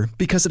 Better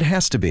because it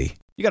has to be.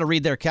 You got to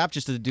read their cap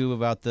just to do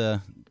about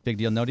the big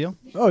deal, no deal?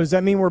 Oh, does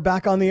that mean we're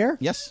back on the air?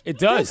 Yes. It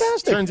does.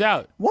 Fantastic. Turns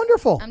out.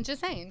 Wonderful. I'm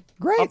just saying.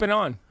 Great. Up and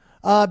on.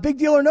 Big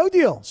deal or no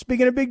deal?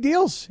 Speaking of big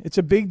deals, it's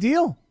a big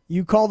deal.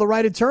 You call the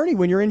right attorney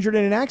when you're injured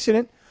in an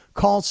accident.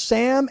 Call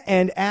Sam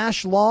and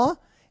Ash Law,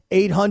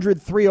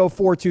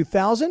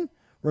 800-304-2000.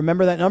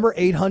 Remember that number,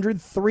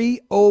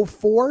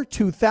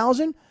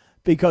 800-304-2000,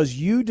 because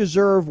you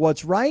deserve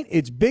what's right.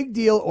 It's big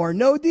deal or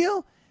no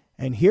deal.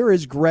 And here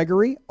is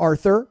Gregory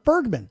Arthur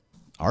Bergman.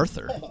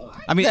 Arthur.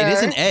 I mean, it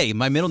is an A.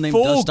 My middle name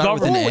does start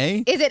with an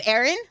A. Is it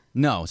Aaron?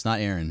 No, it's not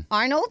Aaron.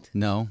 Arnold?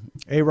 No.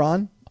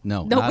 Aaron?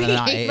 No, No,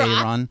 not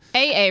Aaron.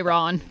 Aaron.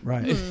 Ron.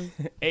 Right.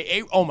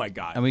 Oh, my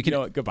God. And we can, You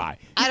know what? Goodbye.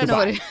 I don't know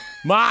what it is.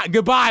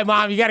 Goodbye,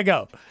 Mom. You got to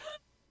go.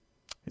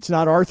 It's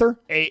not Arthur?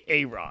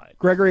 Aaron.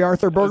 Gregory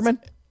Arthur Bergman?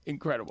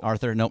 Incredible.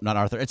 Arthur. Nope, not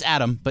Arthur. It's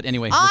Adam. But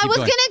anyway. Oh, I we'll was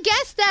keep going going. to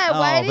guess that. Oh,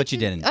 Why but you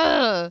didn't.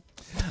 Ugh.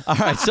 All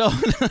right, so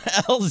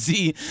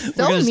LZ,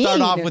 we're going to start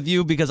off with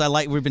you because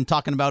we've been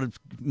talking about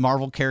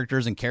Marvel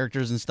characters and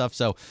stuff.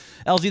 So,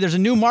 LZ, there's a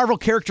new Marvel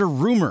character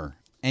rumor,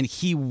 and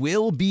he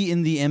will be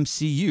in the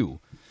MCU.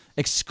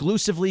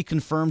 Exclusively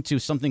confirmed to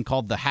something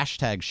called the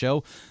hashtag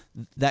show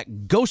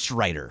that Ghost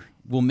Rider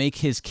will make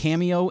his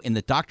cameo in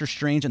the Doctor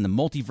Strange and the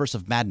Multiverse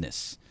of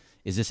Madness.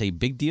 Is this a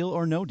big deal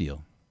or no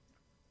deal?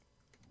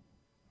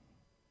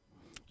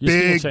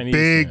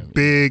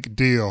 Big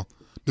deal.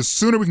 The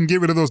sooner we can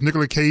get rid of those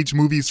Nicolas Cage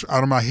movies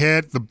out of my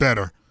head, the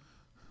better.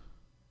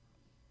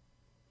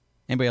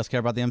 Anybody else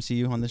care about the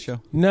MCU on this show?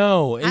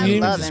 No, and I you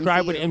didn't love even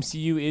describe MCU. what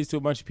MCU is to a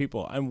bunch of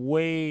people. I'm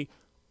way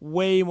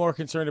more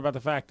concerned about the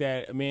fact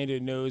that Amanda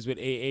knows what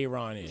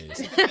Aaron is.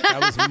 That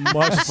was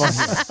much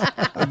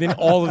funnier. and then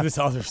all of this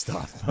other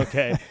stuff.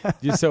 Okay,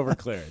 just so we're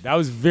clear, that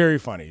was very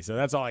funny. So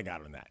that's all I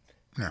got on that.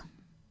 Yeah.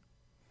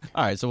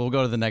 All right, so we'll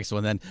go to the next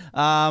one then.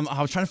 I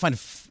was trying to find.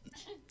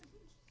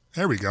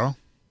 There we go.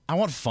 I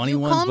want funny You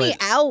ones. call me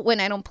but- out when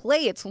I don't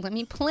play it, so let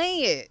me play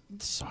it.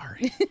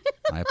 Sorry,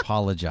 I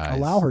apologize.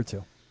 Allow her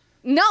to.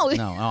 No.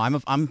 No, I'm Well,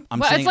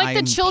 saying it's like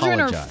I the children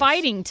are apologize.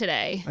 fighting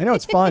today. I know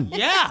it's fun.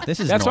 Yeah, This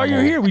is that's why you're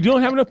normal. here. We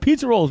don't have enough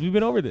pizza rolls. We've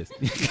been over this.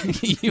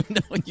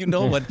 you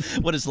know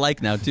what it's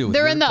like now too. with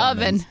They're your in the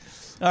comments.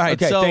 oven. All right,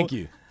 Okay, so thank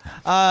you.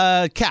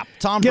 Cap,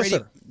 Tom Yes,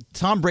 Brady. sir.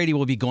 Tom Brady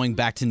will be going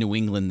back to New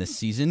England this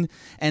season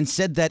and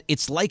said that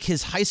it's like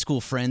his high school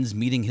friends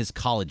meeting his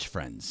college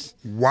friends.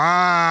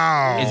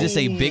 Wow. Is this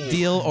a big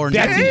deal or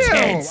That's not?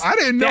 Damn, intense. I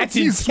didn't know That's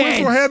T. intense.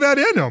 Swizzle had that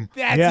in him.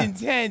 That's Yeah.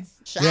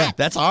 intense. Yeah.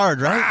 That's hard,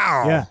 right?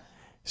 Wow. Yeah.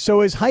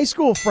 So his high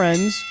school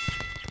friends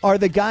are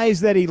the guys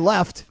that he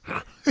left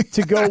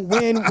to go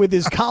win with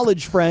his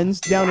college friends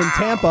down in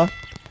Tampa.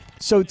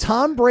 So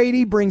Tom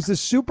Brady brings the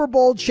Super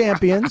Bowl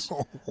champions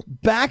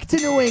back to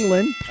New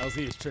England,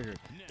 LZ is triggered.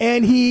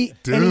 and he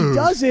Dude.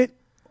 does it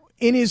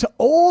in his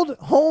old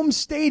home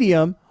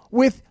stadium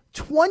with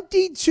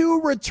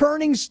 22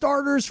 returning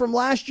starters from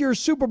last year's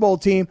Super Bowl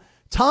team.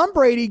 Tom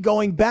Brady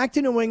going back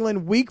to New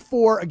England week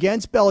 4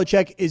 against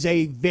Belichick is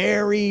a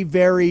very,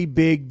 very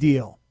big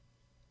deal.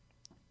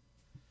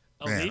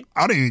 Man,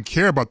 I don't even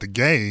care about the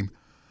game.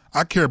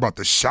 I care about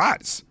the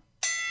shots.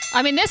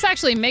 I mean, this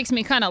actually makes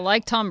me kind of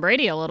like Tom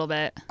Brady a little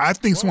bit. I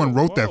think someone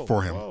wrote that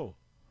for him. Whoa.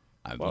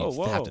 I Whoa, you'd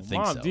whoa. have to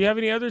think Mom, so. do you have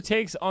any other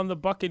takes on the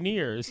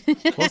Buccaneers?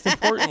 Most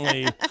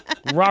importantly,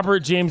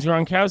 Robert James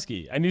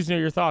Gronkowski. I need to know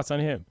your thoughts on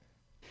him.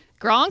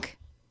 Gronk?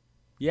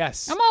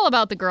 Yes. I'm all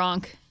about the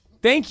Gronk.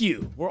 Thank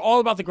you. We're all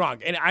about the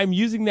Gronk. And I'm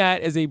using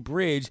that as a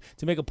bridge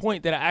to make a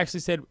point that I actually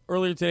said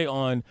earlier today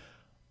on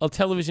a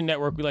television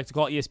network we like to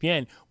call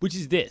ESPN, which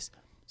is this.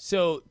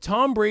 So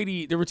Tom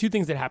Brady, there were two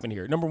things that happened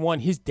here. Number one,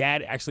 his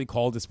dad actually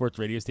called the sports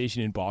radio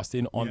station in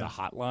Boston on the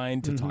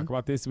hotline to talk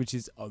about this, which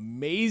is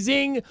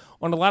amazing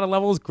on a lot of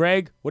levels.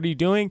 Greg, what are you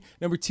doing?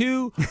 Number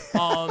two,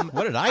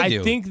 What did I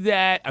do? I think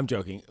that I'm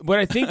joking. What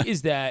I think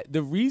is that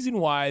the reason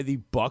why the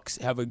Bucks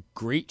have a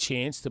great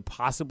chance to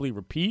possibly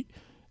repeat,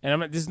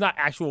 and this is not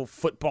actual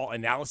football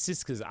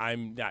analysis because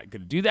I'm not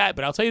going to do that,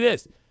 but I'll tell you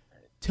this: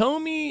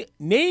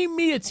 name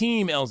me a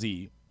team,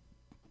 LZ,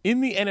 in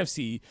the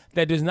NFC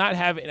that does not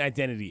have an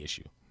identity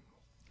issue,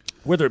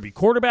 whether it be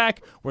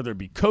quarterback, whether it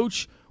be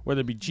coach,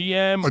 whether it be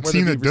GM, A whether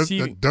team it be that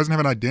receiving. doesn't have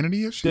an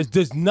identity issue?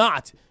 Does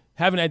not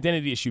have an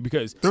identity issue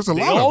because There's a they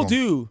lot of all them.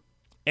 do,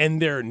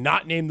 and they're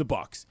not named the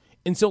Bucks.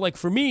 And so, like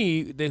for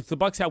me, the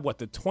Bucks have what,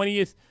 the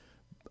 20th,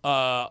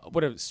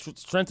 whatever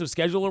strength of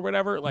schedule or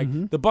whatever.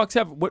 Like the Bucks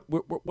have what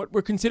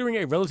we're considering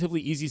a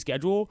relatively easy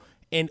schedule,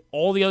 and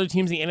all the other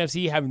teams in the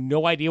NFC have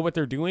no idea what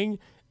they're doing.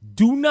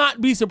 Do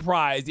not be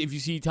surprised if you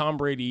see Tom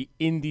Brady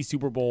in the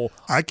Super Bowl.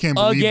 I can't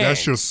believe again.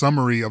 that's your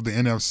summary of the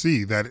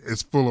NFC. That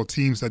it's full of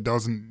teams that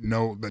does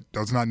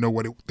not know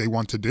what they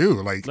want to do.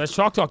 Like, Let's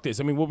talk this.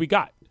 I mean, what we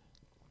got?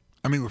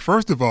 I mean,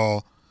 first of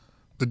all,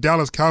 the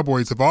Dallas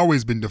Cowboys have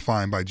always been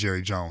defined by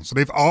Jerry Jones, so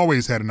they've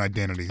always had an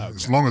identity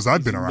as long as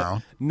I've been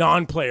around.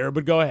 Non-player,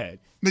 but go ahead.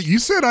 You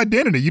said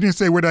identity. You didn't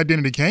say where the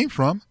identity came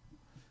from.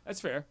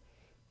 That's fair.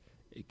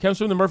 It comes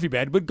from the Murphy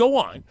bed, but go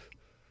on.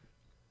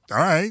 All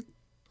right.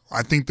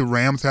 I think the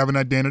Rams have an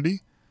identity.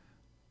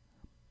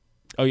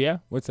 Oh, yeah?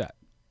 What's that?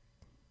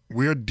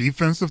 We're a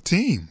defensive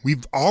team.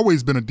 We've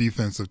always been a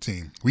defensive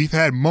team. We've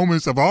had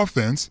moments of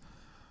offense,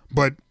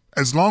 but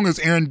as long as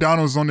Aaron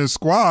Donald's on this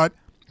squad,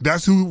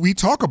 that's who we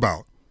talk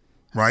about,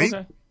 right?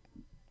 Okay.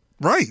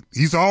 Right.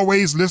 He's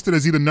always listed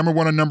as either number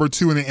 1 or number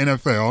 2 in the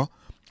NFL,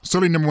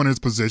 certainly number 1 in his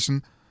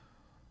position.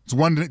 He's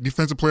won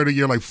Defensive Player of the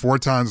Year like 4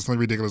 times or something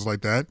ridiculous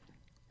like that.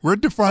 We're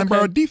defined by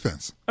Okay. our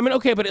defense. I mean,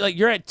 okay, but like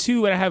you're at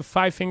 2 and I have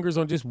 5 fingers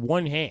on just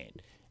one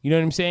hand. You know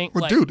what I'm saying?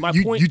 Well, like, dude, my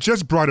you point,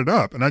 just brought it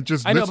up, and I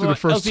just I know, listed but the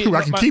first LZ, 2.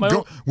 I can my- keep my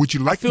going. own- Would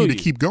you I like feel me to you.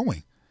 keep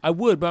going? I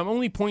would, but my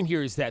only point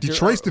here is that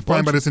Detroit's there are a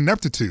defined by bunch this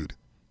ineptitude.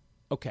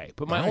 Okay,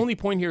 but my All right. only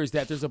point here is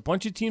that there's a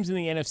bunch of teams in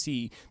the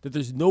NFC that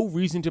there's no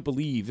reason to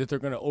believe that they're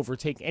going to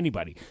overtake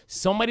anybody.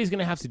 Somebody's going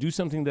to have to do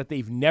something that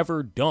they've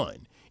never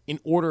done in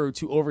order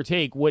to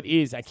overtake what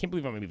is, I can't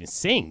believe I'm even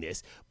saying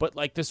this, but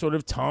like the sort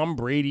of Tom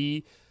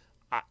Brady.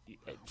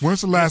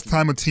 When's the last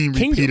time a team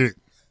Kingdom. repeated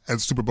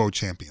as Super Bowl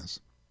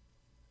champions?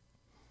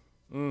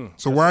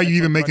 So why are you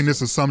even making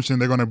this assumption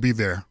they're going to be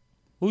there?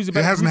 Who's a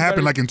It hasn't who's happened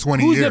better- like in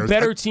 20 who's years. a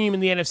better team in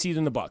the NFC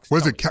than the Bucks?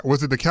 Was Tell it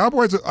was it the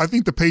Cowboys? I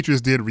think the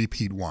Patriots did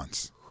repeat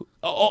once.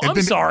 Oh, And I'm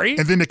then- sorry.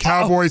 and then the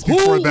Cowboys who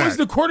before was that.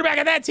 the quarterback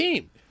of that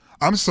team?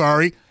 I'm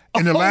sorry.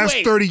 In the Oh, last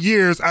wait. 30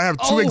 years, I have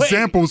 2 Oh, wait.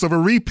 examples of a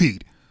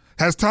repeat.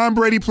 Has Tom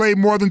Brady played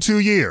more than 2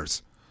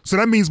 years? So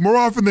that means more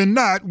often than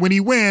not, when he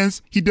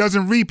wins, he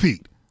doesn't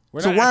repeat. We're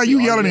So not why are actually you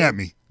yelling arguing. at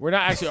me? We're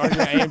not actually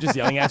arguing. I am just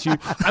yelling at you.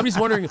 I'm just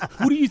wondering,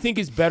 who do you think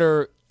is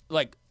better,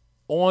 like,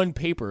 on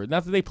paper?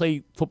 Not that they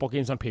play football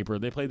games on paper.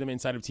 They play them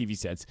inside of TV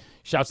sets.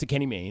 Shouts to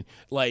Kenny Mayne.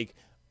 Like,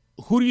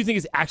 who do you think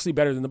is actually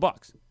better than the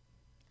Bucks?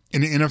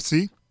 In the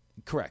NFC?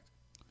 Correct.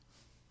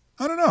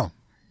 I don't know.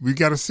 We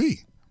got to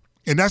see.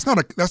 And that's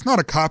not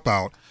a cop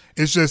out.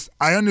 It's just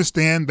I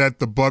understand that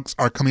the Bucks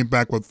are coming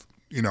back with,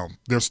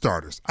 their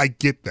starters. I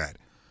get that.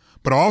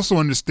 But I also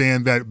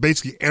understand that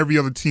basically every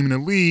other team in the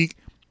league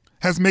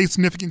has made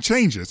significant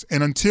changes.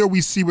 And until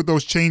we see what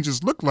those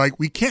changes look like,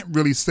 we can't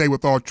really say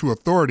with all true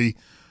authority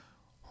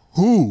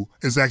who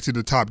is actually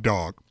the top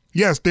dog.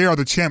 Yes, they are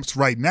the champs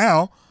right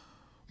now,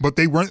 but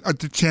they weren't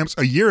the champs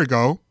a year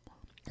ago.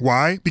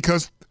 Why?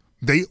 Because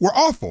they were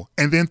awful.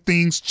 And then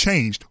things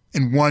changed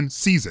in one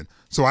season.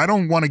 So I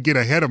don't want to get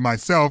ahead of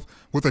myself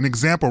with an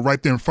example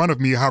right there in front of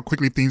me how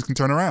quickly things can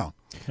turn around.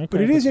 Okay.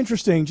 But it is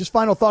interesting. Just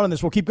final thought on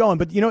this. We'll keep going.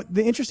 But,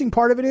 the interesting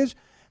part of it is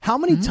how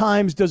many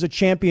times does a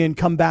champion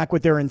come back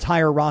with their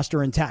entire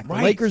roster intact? The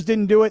Lakers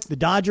didn't do it. The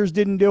Dodgers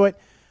didn't do it.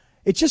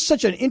 It's just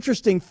such an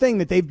interesting thing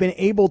that they've been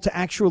able to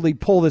actually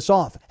pull this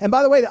off. And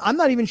by the way, I'm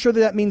not even sure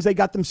that means they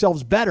got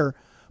themselves better.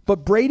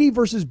 But Brady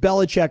versus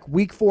Belichick,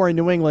 week 4 in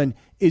New England,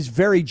 is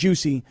very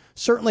juicy.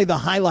 Certainly the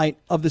highlight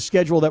of the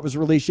schedule that was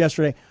released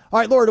yesterday. All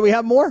right, Laura, do we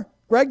have more?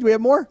 Greg, do we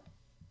have more?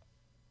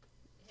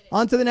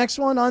 On to the next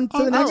one.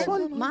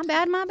 My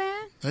bad.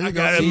 I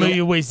got a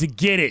million ways to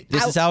get it.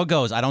 This is how it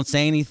goes. I don't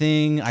say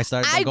anything. I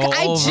start to go over.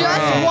 I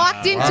just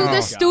walked into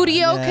the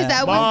studio because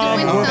I was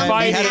doing something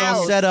We had it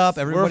all set up.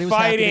 Everybody was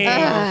fighting.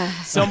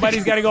 happy.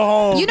 Somebody's got to go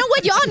home. You know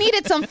what? Y'all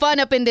needed some fun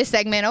up in this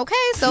segment, okay?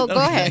 So go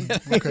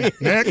ahead. Okay,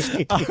 next.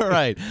 All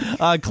right.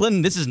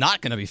 Clinton, this is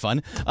not going to be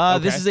fun.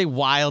 This is a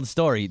wild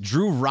story.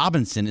 Drew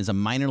Robinson is a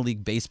minor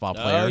league baseball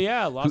player. Oh,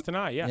 yeah. Lost an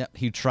eye, yeah.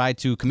 He tried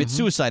to commit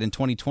suicide in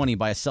 2020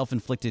 by a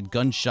self-inflicted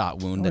gunshot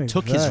wound that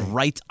took his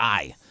right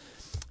eye.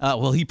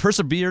 He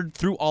persevered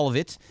through all of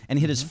it and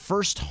hit his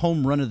first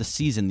home run of the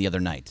season the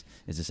other night.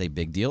 Is this a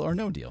big deal or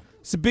no deal?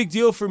 It's a big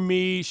deal for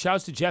me.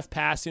 Shouts to Jeff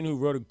Passan, who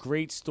wrote a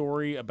great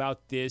story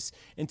about this.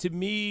 And to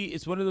me,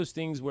 it's one of those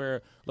things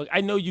where, look,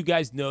 I know you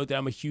guys know that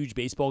I'm a huge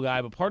baseball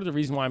guy, but part of the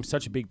reason why I'm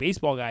such a big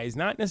baseball guy is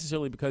not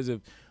necessarily because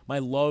of my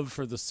love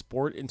for the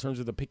sport in terms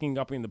of the picking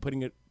up and the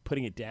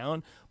putting it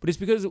down, but it's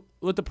because of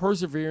what the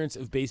perseverance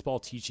of baseball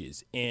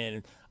teaches.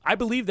 And I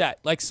believe that.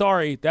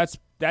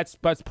 That's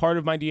part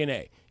of my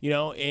DNA,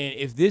 and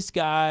if this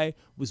guy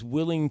was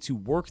willing to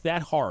work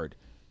that hard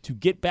to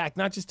get back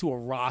not just to a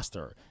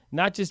roster,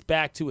 not just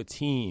back to a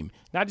team,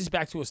 not just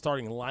back to a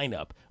starting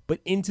lineup, but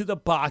into the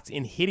box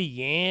and hit a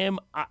yam.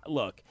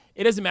 Look,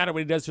 it doesn't matter what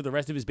he does for the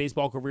rest of his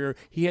baseball career.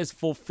 He has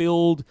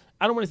fulfilled,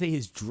 I don't want to say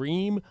his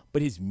dream,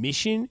 but his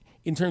mission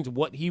in terms of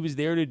what he was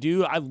there to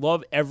do. I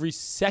love every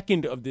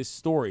second of this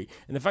story.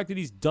 And the fact that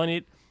he's done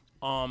it,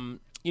 in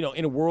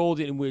a world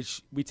in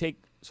which we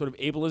take sort of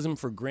ableism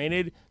for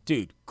granted,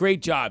 dude,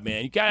 great job,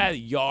 man. You got out of the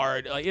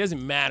yard. It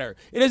doesn't matter.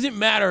 It doesn't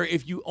matter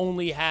if you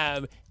only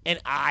have an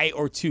eye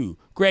or two.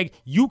 Greg,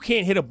 you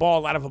can't hit a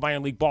ball out of a minor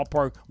league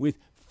ballpark with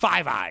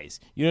 5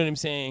 eyes. You know what I'm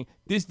saying?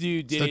 This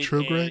dude did it. Is that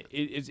true, Greg?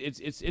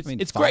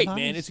 It's great, eyes?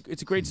 man.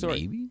 It's a great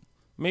story.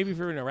 Maybe if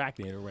you're an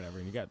arachnid or whatever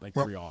and you got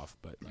 3 off,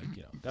 but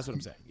that's what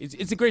I'm saying.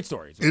 It's a great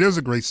story. It is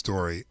a great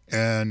story.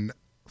 And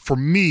for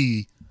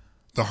me,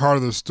 the heart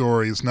of the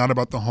story is not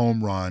about the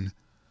home run.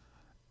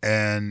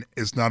 And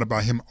it's not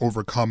about him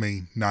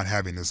overcoming not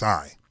having his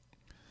eye.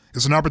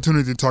 It's an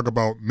opportunity to talk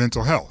about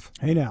mental health.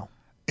 Hey, now.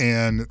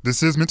 And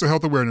this is Mental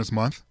Health Awareness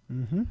Month.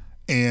 Mm-hmm.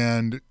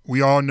 And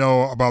we all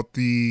know about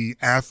the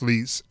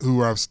athletes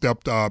who have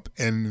stepped up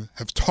and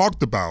have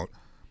talked about,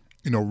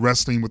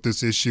 wrestling with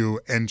this issue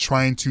and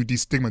trying to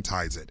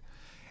destigmatize it.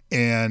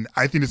 And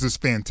I think this is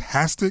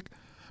fantastic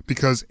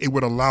because it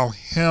would allow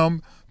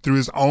him, through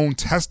his own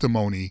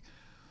testimony,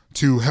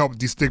 to help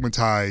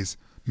destigmatize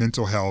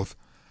mental health,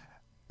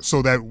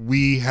 so that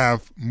we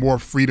have more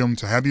freedom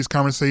to have these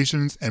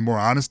conversations and more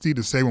honesty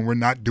to say when we're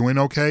not doing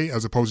okay,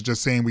 as opposed to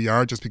just saying we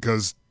are just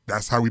because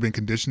that's how we've been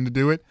conditioned to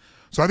do it.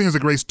 So I think it's a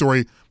great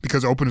story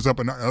because it opens up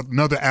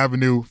another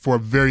avenue for a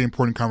very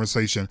important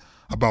conversation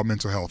about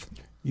mental health.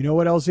 You know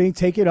what, LZ?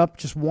 Take it up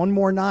just one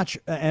more notch,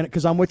 and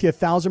because I'm with you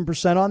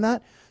 1,000% on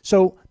that.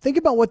 So think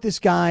about what this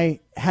guy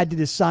had to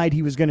decide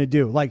he was going to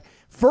do. Like,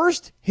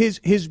 first,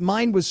 his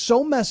mind was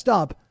so messed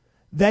up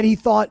that he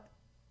thought,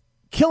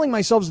 killing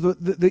myself is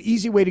the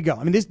easy way to go.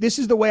 I mean, this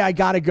is the way I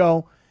got to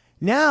go.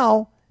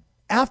 Now,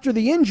 after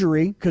the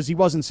injury, because he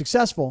wasn't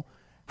successful,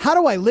 how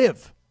do I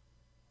live?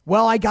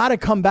 Well, I got to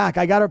come back.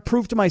 I got to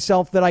prove to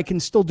myself that I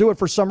can still do it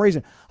for some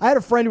reason. I had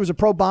a friend who was a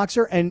pro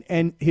boxer,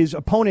 and his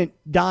opponent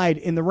died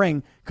in the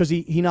ring because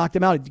he knocked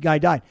him out. The guy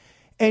died.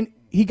 And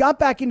he got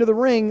back into the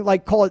ring,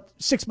 call it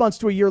 6 months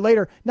to a year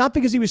later, not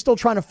because he was still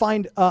trying to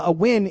find a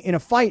win in a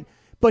fight,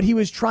 but he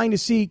was trying to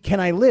see, can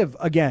I live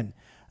again?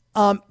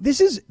 This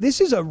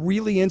is a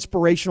really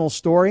inspirational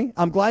story.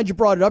 I'm glad you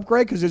brought it up,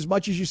 Greg, because as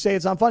much as you say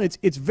it's not fun,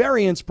 it's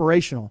very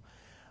inspirational.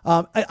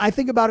 I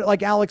think about it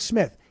like Alex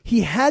Smith.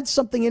 He had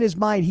something in his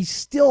mind. He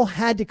still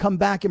had to come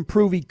back and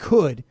prove he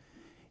could,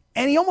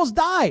 and he almost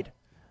died.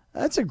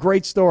 That's a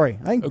great story.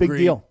 I think big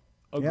deal.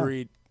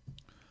 Agreed.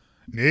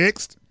 Yeah.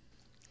 Next.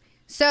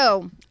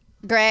 So,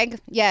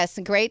 Greg, yes,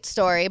 great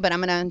story, but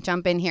I'm going to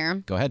jump in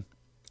here. Go ahead.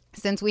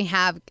 Since we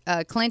have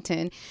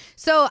Clinton.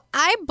 So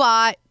I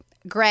bought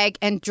Greg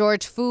and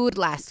George food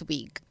last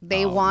week.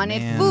 They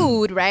wanted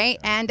food, right?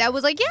 And I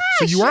was like, yeah,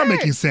 So you sure. are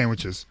making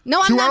sandwiches. No,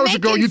 I'm 2 not hours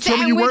making ago, you told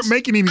me you weren't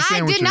making any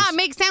sandwiches. I did not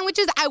make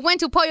sandwiches. I went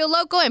to Pollo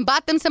Loco and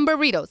bought them some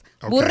burritos.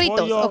 Burritos,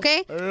 Pollo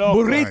okay?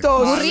 Burritos.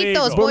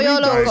 Burritos, Pollo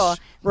Loco.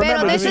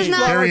 Remember, Pero this is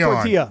not... Carry on.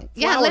 tortilla.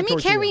 Yeah, Flour let me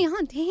tortilla. carry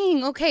on.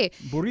 Dang, okay.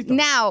 Burrito.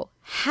 Now,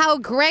 how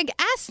Greg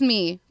asked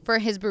me for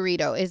his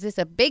burrito. Is this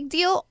a big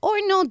deal or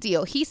no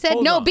deal? He said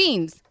Hold no on.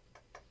 beans.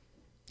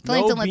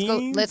 No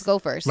Clinton, let's go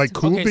first. Like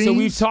cool Okay, beans? so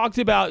we've talked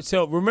about.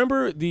 So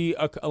remember the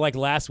like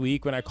last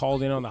week when I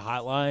called in on the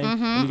hotline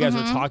and you guys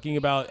were talking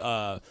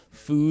about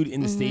food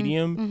in the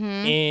stadium,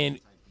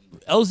 and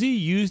LZ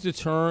used a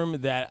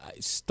term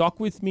that stuck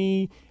with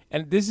me,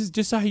 and this is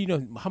just how you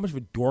know how much of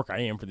a dork I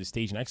am for the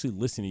station. I actually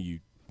listen to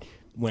you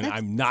when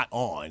I'm not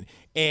on,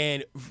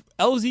 and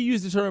LZ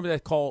used a term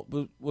that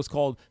was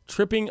called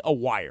tripping a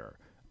wire.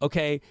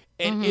 Okay,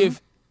 and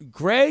if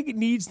Greg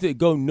needs to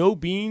go no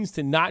beans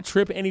to not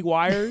trip any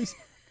wires,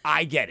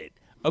 I get it.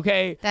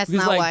 Okay, That's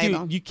because, not like, why, dude,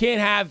 though. you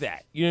can't have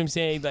that. You know what I'm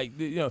saying? Like,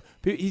 you know,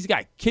 he's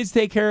got kids to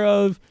take care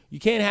of. You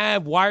can't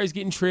have wires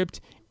getting tripped,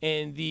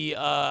 and the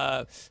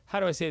how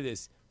do I say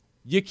this?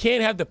 You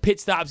can't have the pit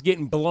stops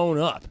getting blown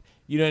up.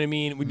 You know what I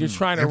mean? When you're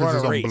trying to run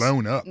Emphasis a on race.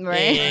 blown up.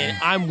 Right. And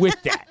I'm with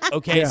that.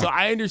 Okay, Yeah. so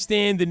I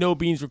understand the no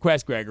beans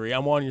request, Gregory.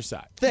 I'm on your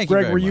side. Thank you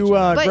Greg, very were you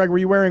much. But- Greg, were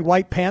you wearing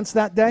white pants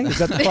that day? Is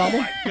that the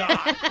problem?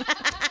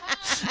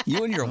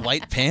 You and your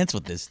white pants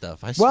with this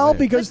stuff. I Well, swear.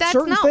 because But that's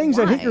certain not things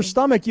that hit why. your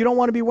stomach, you don't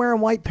want to be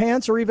wearing white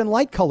pants or even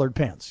light colored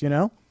pants, you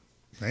know?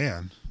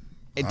 Man.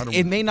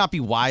 It may not be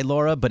why,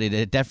 Laura, but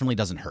it definitely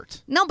doesn't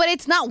hurt. No, but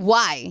it's not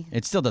why.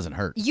 It still doesn't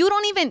hurt. You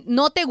don't even,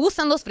 no te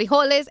gustan los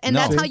frijoles, and No.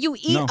 that's how you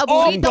eat No. a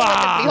burrito with the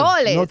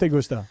frijoles. No te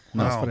gusta.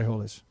 No. Los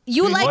frijoles.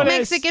 You like Frijoles.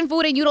 Mexican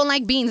food and you don't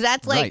like beans.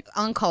 That's like Right.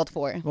 uncalled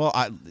for. Well,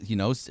 I'm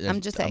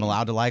just saying. I'm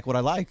allowed to like what I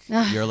like.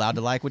 You're allowed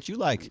to like what you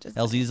like.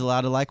 LZ's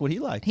allowed to like what he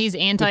likes. He's The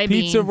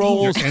anti-bean. pizza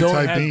rolls You're don't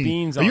have anti-bean.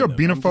 beans Are on you a them.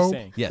 I'm just beanophobe?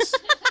 saying. Yes,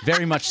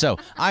 very much so.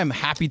 I'm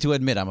happy to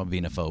admit I'm a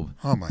beanophobe.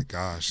 Oh, my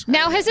gosh.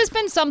 Now, has this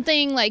been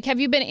something like, have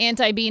you been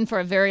anti-bean for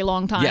a very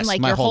long time? Yes, like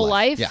my your whole whole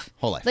life. life? Yeah,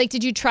 whole life. Like,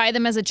 did you try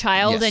them as a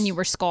child Yes. and you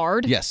were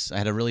scarred? Yes, I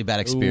had a really bad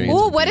experience.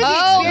 Ooh, with what is beans.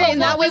 the Oh, experience?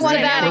 now we want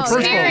to Bad know. First of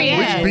all,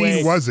 Experience. which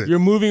bean was it? You're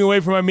moving away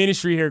from my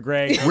ministry here,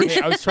 Greg.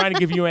 I was trying to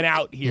give you an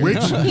out here. Which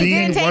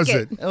bean take was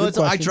it. it?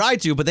 Oh, I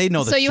tried to, but they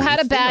know the So truth. you had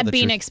a They know bad the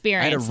bean truth.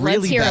 experience. I had a Let's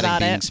really hear bad about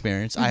bean it.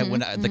 experience.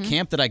 The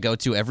camp that I go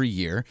to every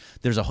year,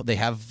 they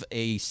have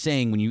a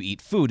saying when you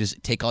eat food is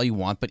take all you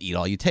want but eat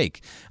all you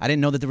take. I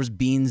didn't know that there was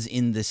beans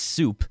in this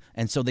soup,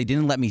 and so they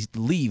didn't let me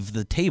leave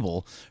the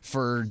table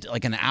for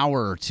like an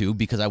hour or two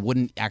because I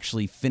wouldn't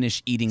actually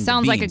finish eating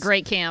Sounds the like beans. a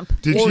great camp.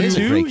 Did It you? is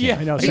a great Yeah.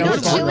 camp. I know. You know,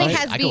 sounds fun, Chile right?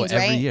 has I go beans,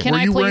 every right? year. Can Were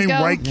I you please wearing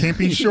go? white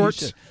camping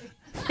shorts?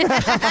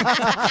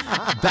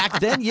 Back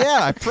then, yeah,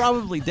 I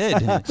probably did.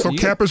 So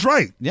Cap is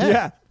right.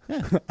 Yeah.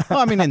 Well,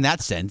 I mean, in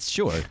that sense,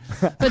 sure.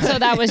 But so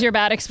that was your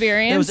bad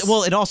experience?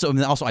 It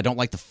also I don't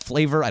like the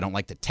flavor. I don't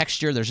like the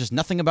texture. There's just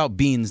nothing about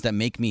beans that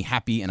make me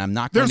happy, and I'm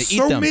not going There's to eat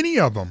so them. many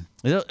of them.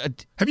 Uh,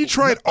 Have you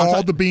tried I'm all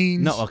sorry. the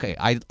beans? No, okay.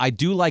 I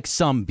do like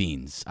some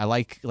beans. I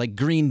like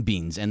green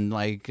beans and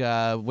like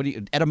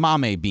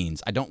edamame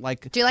beans. I don't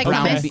like. Do you like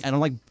brown hummus? I don't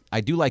like.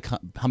 I do like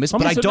hummus, Hummus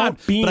but I are don't.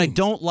 not beans. But I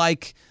don't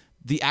like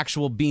the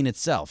actual bean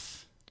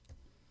itself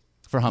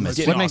for hummus.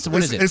 getting What makes? off.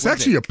 What is it? It's What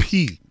is actually it? a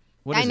pea.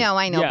 What I is know,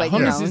 Yeah, but hummus you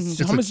know. is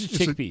hummus is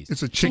chickpeas.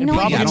 It's a I chicken. know.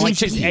 Baba Yeah, I don't like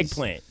ganoush is chickpeas.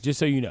 eggplant, just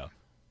so you know.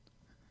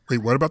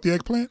 Wait, what about the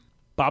eggplant?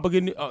 Baba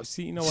ganoush. Oh,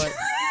 see, you know what?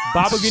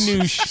 Baba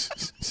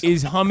ganoush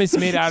is hummus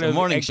made out It's a of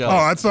morning eggplant. show. Oh,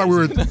 I thought we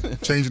were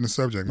changing the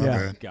subject. My Yeah.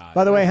 bad. God.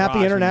 By the way, happy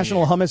Roger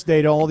International me. Hummus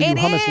Day to all of you It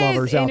hummus is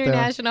lovers out there.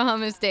 International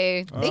Hummus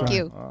Day. Thank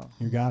you.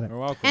 You got it. You're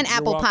welcome. And You're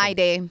Apple welcome. Pie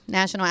Day.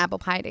 National Apple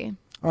Pie Day.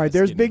 All right,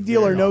 there's getting big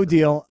deal or very no awkward.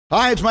 deal.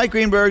 Hi, it's Mike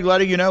Greenberg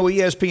letting you know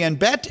ESPN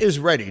Bet is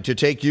ready to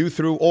take you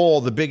through all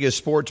the biggest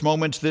sports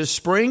moments this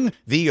spring.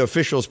 The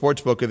official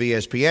sportsbook of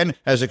ESPN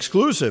has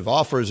exclusive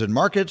offers and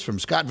markets from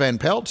Scott Van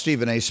Pelt,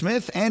 Stephen A.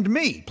 Smith, and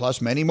me,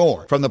 plus many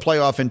more. From the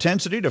playoff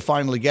intensity to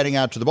finally getting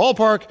out to the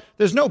ballpark,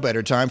 there's no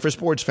better time for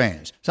sports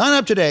fans. Sign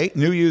up today.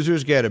 New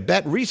users get a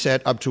bet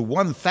reset up to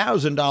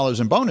 $1,000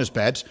 in bonus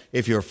bets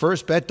if your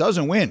first bet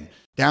doesn't win.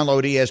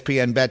 Download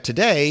ESPN Bet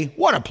today.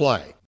 What a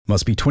play.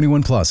 Must be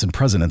 21 plus and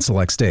present in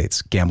select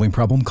states. Gambling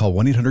problem? Call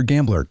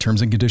 1-800-GAMBLER.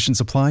 Terms and conditions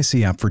apply.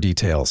 See app for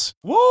details.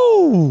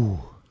 Woo!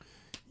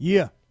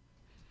 Yeah.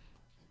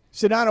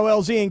 Sedano,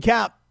 LZ, and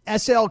Cap,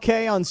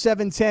 SLK on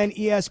 710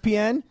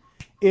 ESPN.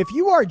 If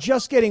you are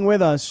just getting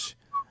with us,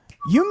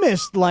 you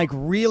missed like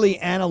really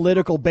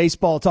analytical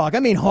baseball talk. I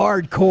mean,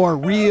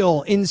 hardcore,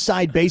 real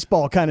inside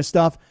baseball kind of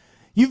stuff.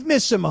 You've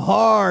missed some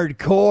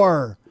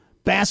hardcore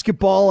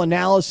basketball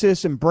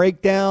analysis and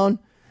breakdown.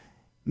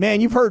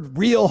 Man, you've heard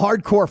real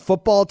hardcore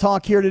football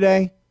talk here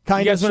today.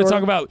 You guys want to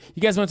talk about?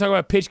 You guys want to talk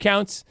about pitch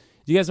counts?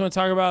 You guys want to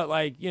talk about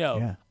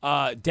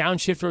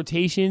downshift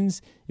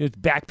rotations,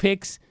 back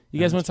picks? You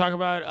guys want to talk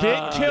about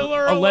Pit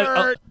killer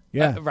alert?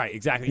 Yeah, right,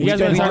 exactly. We You guys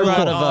do want to a talk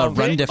lot about of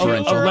run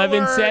differential.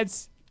 11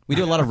 sets? We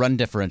do a lot of run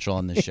differential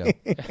on this show.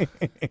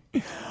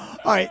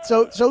 All right,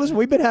 so listen,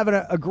 we've been having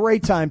a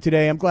great time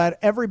today. I'm glad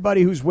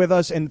everybody who's with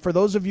us, and for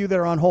those of you that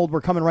are on hold,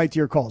 we're coming right to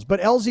your calls. But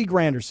LZ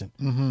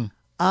Granderson,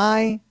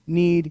 I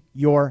need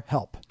your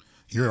help.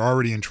 You're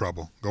already in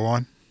trouble. Go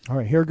on. All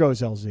right, here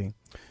goes, LZ.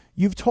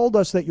 You've told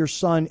us that your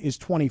son is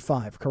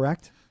 25,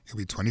 correct? He'll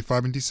be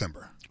 25 in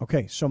December.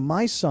 Okay, so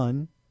my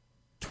son,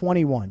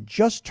 21,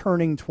 just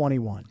turning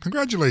 21.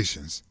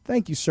 Congratulations.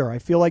 Thank you, sir. I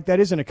feel like that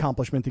is an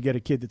accomplishment to get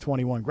a kid to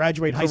 21,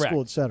 graduate high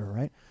school, et cetera,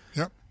 right?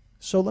 Yep.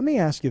 So let me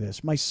ask you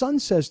this. My son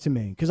says to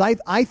me, because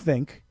I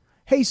think,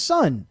 hey,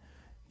 son,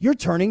 you're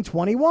turning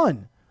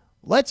 21.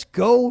 Let's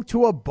go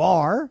to a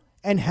bar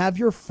and have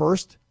your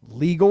first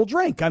legal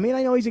drink. I mean,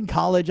 I know he's in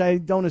college. I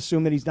don't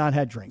assume that he's not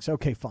had drinks.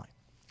 Okay, fine.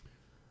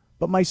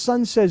 But my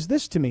son says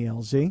this to me,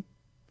 LZ.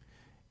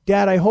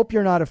 Dad, I hope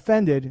you're not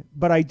offended,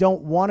 but I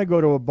don't want to go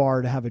to a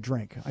bar to have a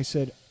drink. I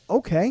said,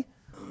 okay,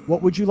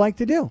 what would you like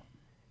to do?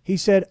 He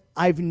said,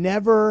 I've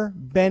never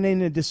been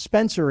in a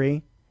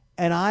dispensary,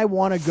 and I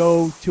want to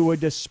go to a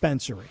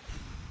dispensary.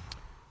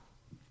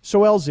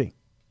 So, LZ,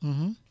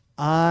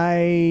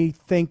 I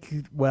think,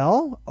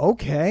 well,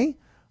 okay.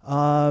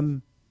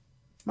 All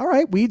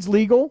right, weed's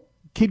legal.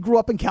 Kid grew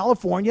up in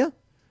California.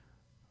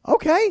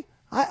 Okay,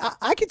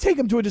 I could take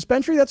him to a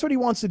dispensary. That's what he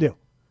wants to do.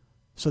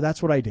 So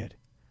that's what I did.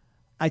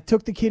 I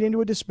took the kid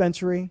into a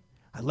dispensary.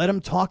 I let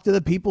him talk to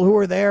the people who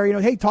were there. You know,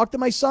 hey, talk to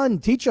my son.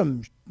 Teach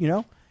him, you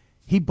know.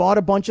 He bought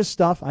a bunch of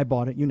stuff. I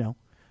bought it, you know.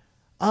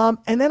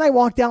 And then I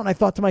walked out and I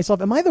thought to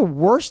myself, am I the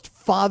worst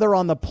father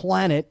on the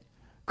planet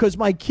because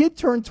my kid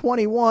turned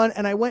 21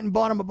 and I went and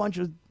bought him a bunch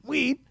of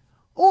weed?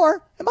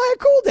 Or am I a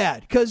cool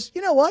dad? Because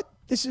you know what?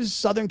 This is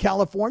Southern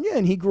California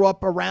and he grew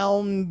up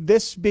around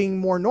this being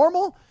more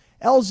normal.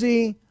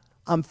 LZ,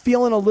 I'm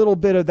feeling a little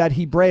bit of that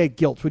Hebraic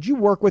guilt. Would you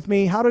work with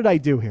me? How did I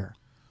do here?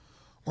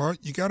 Well,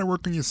 you got to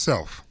work on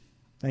yourself.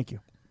 Thank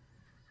you.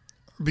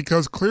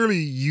 Because clearly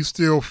you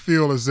still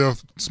feel as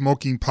if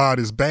smoking pot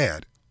is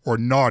bad or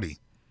naughty.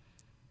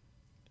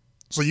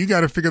 So you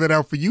got to figure that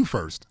out for you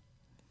first.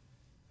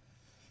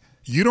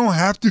 You don't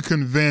have to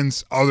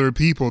convince other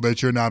people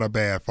that you're not a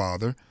bad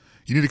father.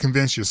 You need to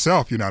convince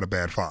yourself you're not a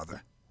bad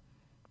father.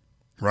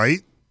 Right?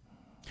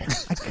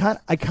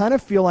 I kind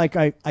of feel like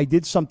I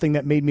did something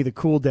that made me the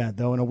cool dad,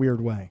 though, in a weird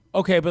way.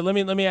 Okay, but let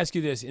me ask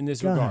you this in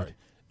this regard.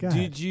 Go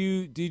ahead.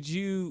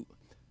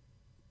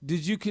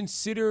 Did you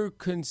consider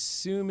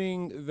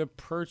consuming the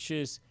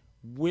purchase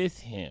with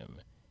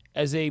him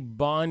as a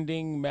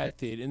bonding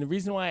method? And the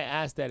reason why I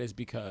ask that is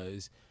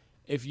because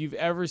if you've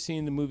ever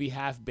seen the movie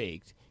Half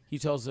Baked, he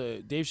tells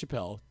Dave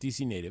Chappelle,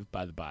 DC native,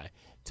 by the by,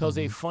 tells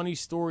a funny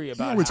story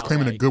about You're always how,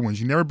 claiming like, the good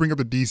ones. You never bring up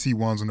the DC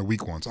ones and the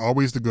weak ones.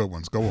 Always the good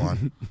ones. Go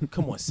on.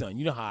 Come on, son.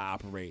 You know how I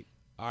operate.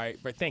 All right,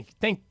 but thank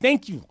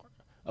you.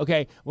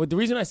 Okay, well, the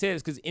reason I say it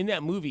is because in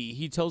that movie,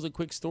 he tells a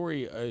quick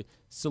story, a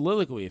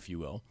soliloquy, if you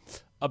will,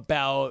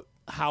 about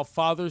how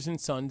fathers and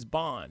sons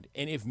bond.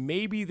 And if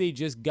maybe they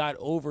just got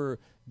over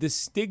the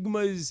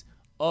stigmas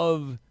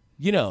of,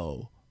 you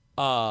know,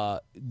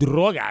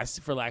 drogas,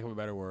 for lack of a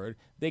better word,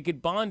 they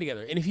could bond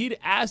together. And if he'd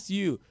asked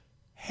you,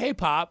 hey,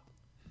 Pop,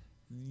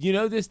 you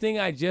know this thing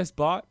I just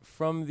bought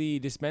from the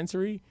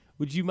dispensary?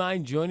 Would you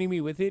mind joining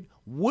me with it?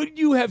 Would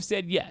you have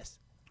said yes?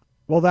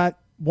 Well, that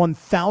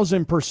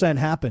 1,000%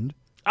 happened.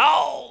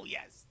 Oh,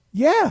 yes.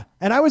 Yeah.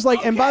 And I was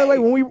like, and by the way,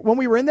 when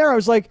we were in there, I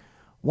was like,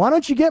 why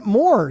don't you get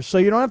more so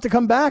you don't have to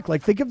come back?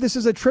 Like, think of this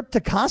as a trip to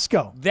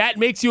Costco. That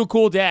makes you a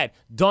cool dad.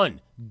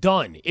 Done.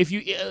 If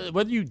you,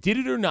 whether you did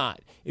it or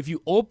not, if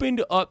you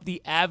opened up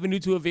the avenue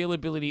to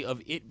availability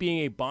of it being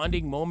a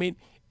bonding moment,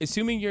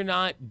 assuming you're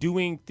not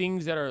doing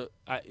things that are,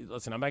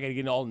 listen, I'm not going to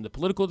get all in the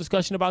political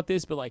discussion about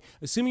this, but like,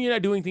 assuming you're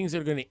not doing things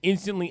that are going to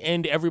instantly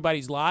end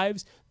everybody's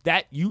lives,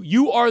 that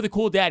you are the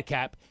cool dad,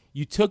 Cap.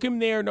 You took him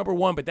there, number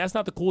one, but that's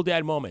not the cool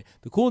dad moment.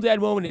 The cool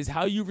dad moment is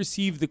how you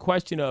receive the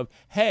question of,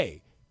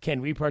 hey, can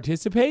we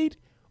participate?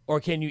 Or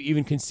can you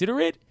even consider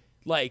it?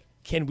 Like,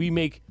 can we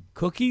make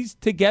cookies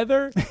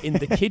together in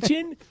the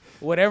kitchen?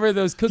 Whatever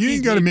those cookies. You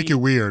ain't got to make it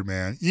weird,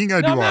 man. You ain't got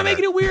to do all that. I'm not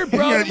making it weird,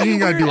 bro. You ain't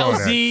got to do all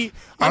LZ.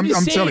 that. I'm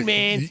just saying, telling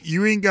man.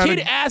 You ain't got to.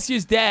 Kid asks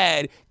his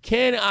dad,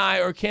 can I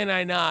or can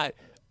I not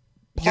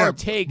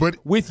partake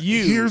with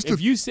you? If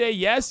you say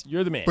yes,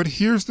 you're the man. But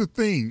here's the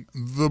thing.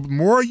 The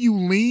more you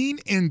lean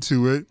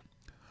into it,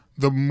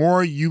 the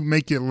more you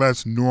make it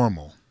less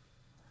normal.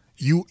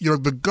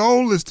 The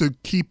goal is to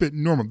keep it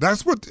normal.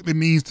 That's what it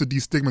means to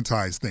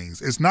destigmatize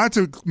things. It's not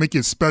to make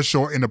it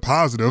special in a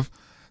positive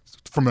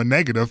from a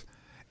negative.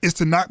 It's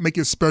to not make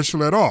it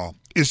special at all.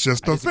 It's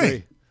just a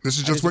thing. This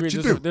is just what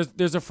you do.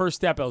 There's a first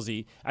step,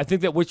 LZ. I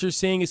think that what you're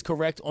saying is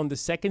correct on the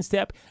second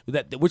step.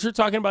 That what you're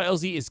talking about,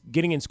 LZ, is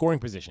getting in scoring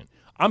position.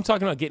 I'm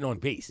talking about getting on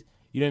base.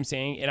 You know what I'm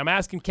saying? And I'm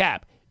asking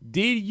Cap,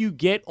 did you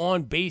get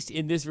on base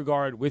in this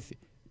regard with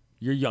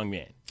your young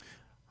man?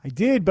 I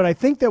did, but I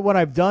think that what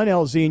I've done,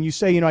 LZ, and you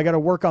say, I got to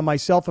work on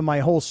myself and my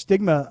whole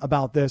stigma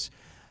about this.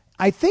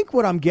 I think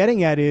what I'm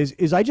getting at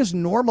is I just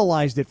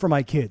normalized it for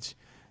my kids.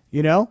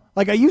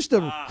 Like I used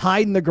to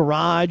hide in the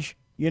garage,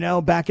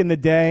 back in the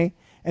day,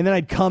 and then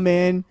I'd come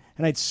in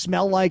and I'd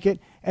smell like it.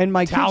 And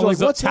my kids were Towels,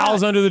 like, what's towels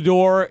that? under the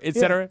door,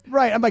 etc. Yeah,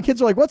 right. And my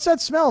kids are like, what's that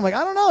smell? I'm like,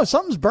 I don't know.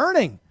 Something's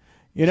burning,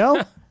 you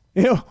know?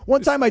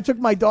 One time I took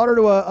my daughter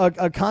to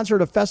a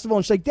concert, a festival,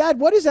 and she's like, Dad,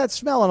 what is that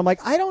smell? And I'm like,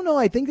 I don't know.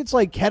 I think it's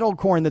like kettle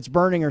corn that's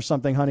burning or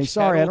something, honey.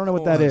 Sorry, I don't know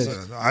what that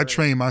is. I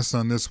train my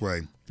son this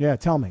way. Yeah,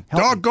 tell me.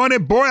 Help Doggone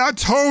it, boy. I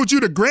told you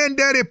the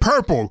granddaddy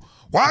purple.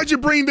 Why'd you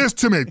bring this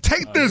to me?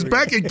 Take this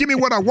back and give me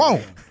what I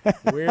want.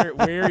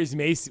 Where is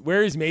Mace?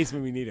 Where is Mace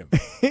when we need him?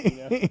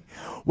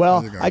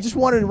 Well, I just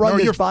wanted to run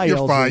this by you.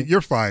 You're fine.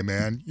 You're fine,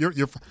 man. You're.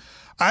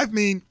 I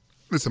mean,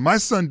 listen. My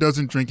son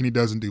doesn't drink and he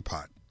doesn't do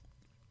pot,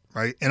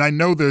 right? And I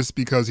know this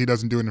because he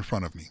doesn't do it in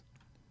front of me.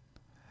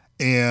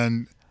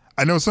 And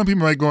I know some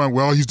people might go,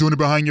 well, he's doing it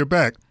behind your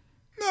back.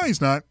 No,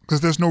 he's not, because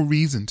there's no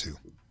reason to.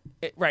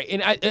 Right.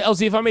 And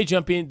LZ, if I may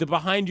jump in, the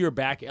behind your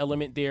back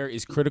element there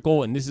is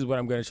critical. And this is what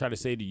I'm going to try to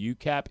say to you,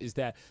 Cap, is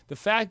that the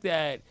fact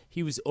that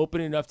he was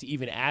open enough to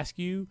even ask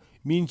you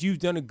means you've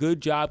done a good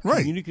job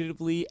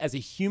communicatively as a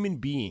human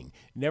being,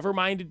 never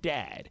mind a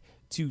dad,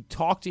 to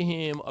talk to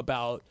him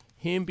about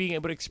him being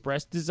able to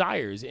express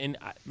desires. And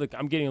look,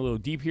 I'm getting a little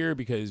deep here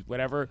because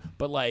whatever,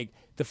 but like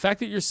the fact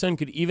that your son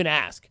could even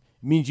ask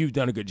means you've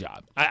done a good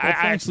job. I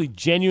actually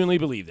genuinely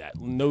believe that.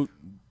 No,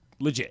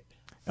 legit.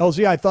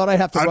 LZ, I thought I'd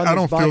have to run I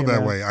don't this by feel you, that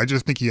man. way. I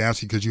just think he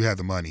asked you because you had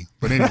the money.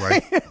 But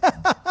anyway.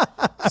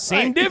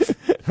 Same diff?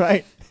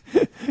 Right.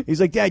 He's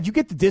like, Dad, you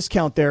get the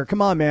discount there.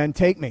 Come on, man.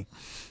 Take me.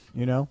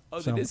 You know? Oh,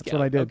 the So discount. That's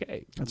what I did.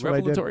 Okay. That's what I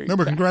did. Revelatory. No,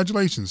 but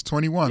congratulations.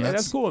 21. Yeah,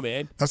 that's cool,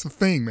 man. That's the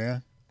thing,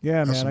 man.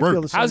 Yeah, That's man. I work.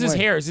 feel the same How's his way.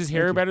 hair? Is his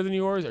hair better than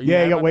yours? Are you Yeah,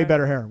 mad you got about way that?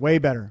 better hair. Way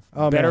better.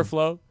 Oh, Better man.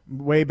 flow?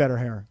 Way better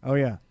hair. Oh,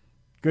 yeah.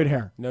 Good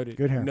hair. Noted.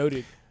 Good hair.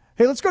 Noted.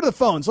 Hey, let's go to the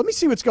phones. Let me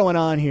see what's going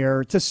on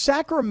here. To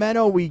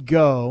Sacramento we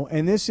go,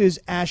 and this is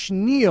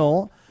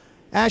Ashneal.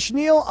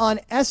 Ashneal on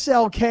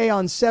SLK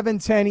on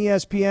 710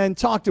 ESPN.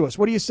 Talk to us.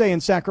 What do you say in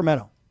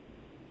Sacramento?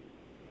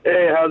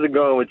 Hey, how's it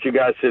going with you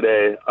guys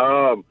today?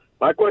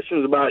 My question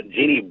is about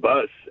Jeanie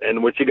Buss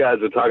and what you guys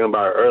were talking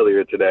about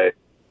earlier today.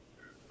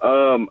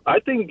 I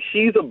think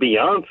she's a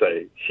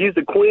Beyonce. She's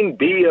the queen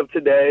bee of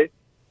today.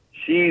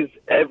 She's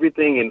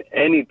everything and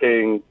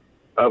anything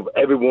of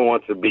everyone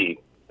wants to be.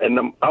 And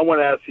I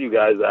want to ask you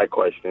guys that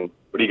question.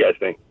 What do you guys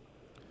think?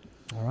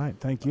 All right,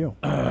 thank you.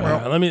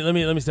 Let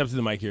me step to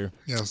the mic here.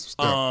 Yes.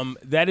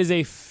 That is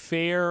a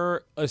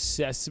fair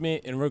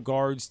assessment in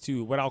regards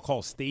to what I'll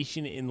call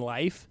station in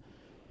life,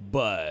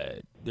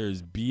 but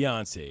there's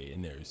Beyonce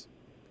and there's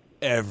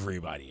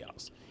everybody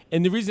else.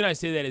 And the reason I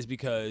say that is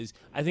because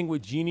I think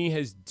what Jeanie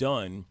has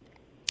done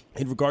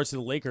in regards to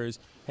the Lakers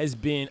has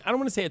been, I don't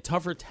want to say a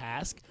tougher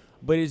task,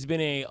 but it's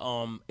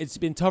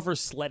been tougher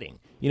sledding.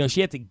 You know,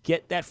 she had to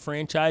get that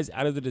franchise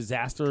out of the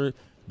disaster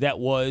that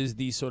was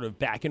the sort of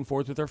back and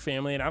forth with her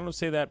family. And I don't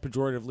say that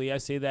pejoratively. I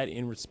say that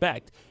in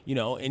respect, you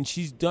know, and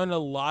she's done a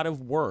lot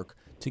of work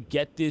to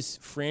get this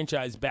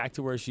franchise back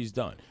to where she's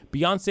done.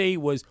 Beyonce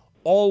was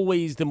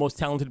always the most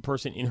talented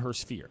person in her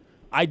sphere.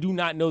 I do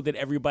not know that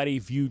everybody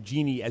viewed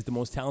Jeanie as the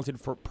most talented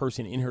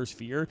person in her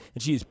sphere,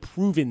 and she has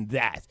proven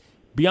that.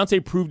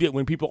 Beyonce proved it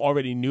when people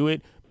already knew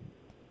it.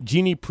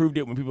 Jeanie proved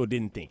it when people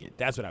didn't think it.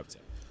 That's what I would say.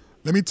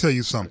 Let me tell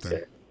you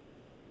something.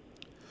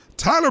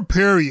 Tyler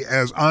Perry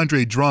as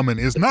Andre Drummond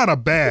is not a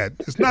bad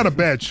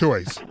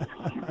choice.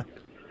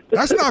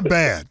 That's not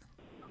bad.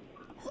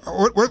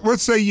 What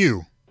say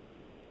you?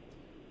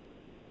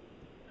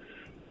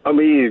 I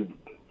mean,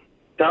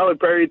 Tyler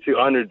Perry to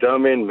Andre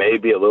Drummond,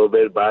 maybe a little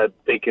bit, but I'm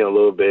thinking a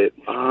little bit.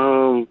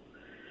 Andre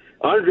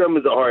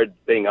Drummond's a hard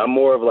thing. I'm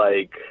more of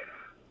like,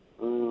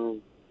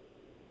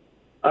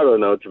 I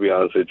don't know, to be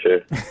honest with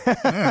you.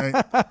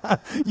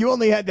 You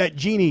only had that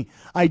Jeanie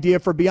idea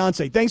for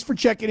Beyonce. Thanks for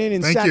checking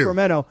in Thank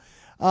Sacramento.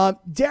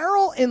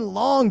 Daryl in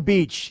Long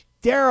Beach.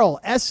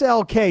 Daryl,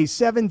 SLK,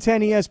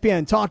 710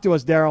 ESPN. Talk to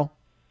us, Daryl.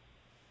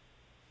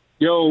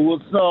 Yo,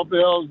 what's up,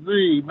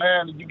 LZ?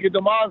 Man, did you get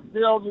them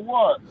oxtails or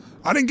what?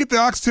 I didn't get the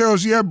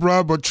oxtails yet,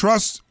 bro, but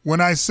trust when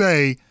I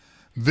say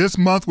this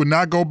month would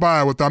not go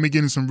by without me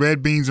getting some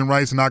red beans and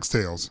rice and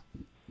oxtails.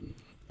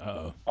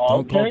 Uh-oh.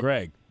 Don't call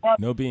Greg.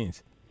 No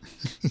beans.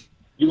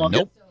 You gonna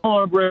get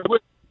cornbread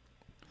with?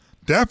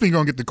 Definitely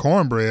going to get the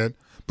cornbread.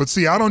 But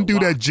see, I don't do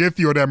that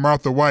Jiffy or that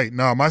Martha White.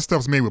 No, my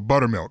stuff's made with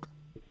buttermilk.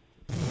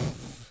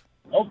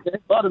 Okay,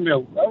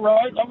 buttermilk. All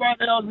right,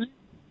 LZ.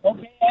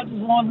 Okay, I just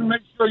wanted to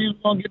make sure you was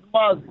going to get the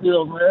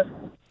oxtails,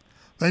 man.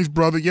 Thanks,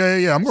 brother.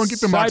 Yeah. I'm going to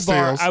get them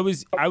Sidebar,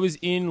 oxtails. I was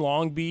in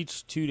Long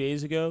Beach 2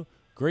 days ago.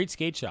 Great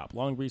skate shop.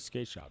 Long Beach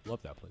Skate Shop.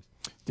 Love that place.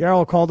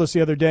 Daryl called us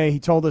the other day. He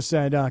told us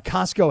that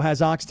Costco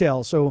has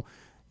oxtails, so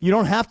you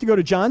don't have to go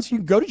to John's. You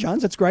can go to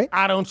John's. That's great.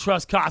 I don't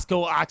trust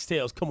Costco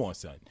oxtails. Come on,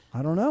 son.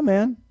 I don't know,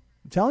 man.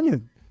 I'm telling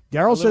you.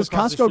 Daryl says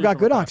Costco got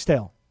good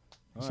oxtail.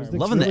 Right.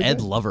 Loving the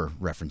Ed Lover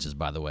references,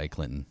 by the way,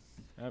 Clinton.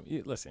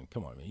 Listen,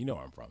 come on, man. You know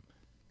where I'm from.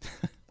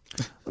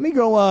 Let me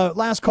go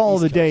last call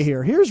of the day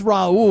here. Here's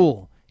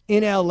Raul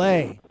in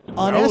L.A.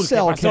 on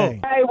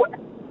SLK. Hey,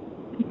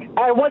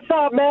 what's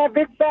up, man?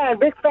 Big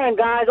fan,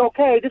 guys.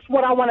 Okay, this is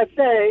what I want to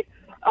say.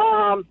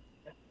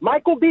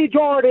 Michael B.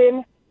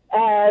 Jordan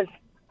as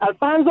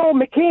Alfonso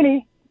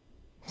McKinney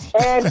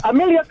and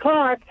Amelia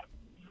Clark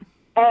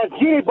as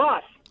Jeanie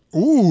Buss.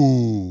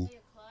 Ooh.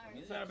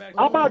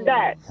 How about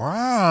that?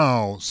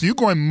 Wow. So you're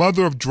going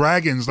Mother of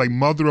Dragons, like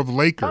Mother of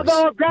Lakers.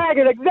 Mother of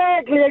Dragon,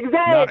 exactly.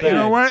 You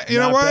know what? You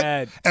know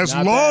what? As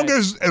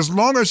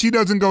long as she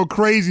doesn't go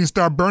crazy and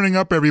start burning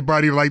up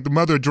everybody like the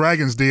Mother of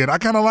Dragons did, I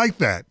kind of like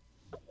that.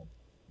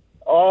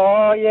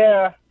 Oh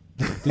yeah.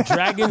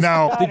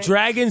 The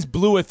Dragons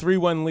blew a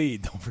 3-1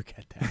 lead. Don't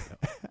forget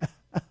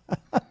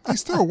that. They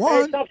still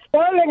won. Hey, stop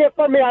spoiling it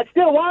for me. I'm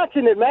still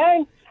watching it,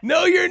 man.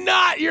 No, you're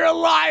not. You're a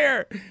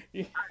liar.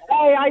 Hey,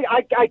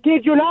 I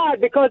kid you not,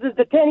 because it's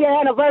the 10-year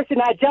anniversary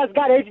and I just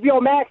got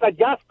HBO Max. I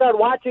just started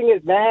watching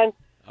it, man.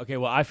 Okay,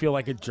 well, I feel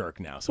like a jerk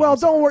now. So Well,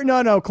 don't worry.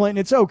 No, Clinton,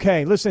 it's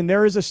okay. Listen,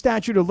 there is a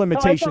statute of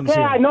limitations no, it's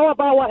okay. here. I know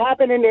about what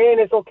happened in the end.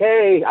 It's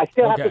okay. I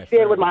still have to see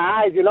it with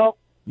my eyes, you know?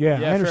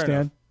 Yeah, I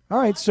understand. All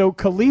right, so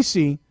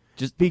Khaleesi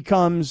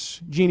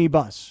becomes Jeanie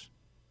Buss.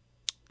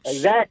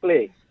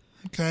 Exactly.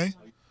 Okay.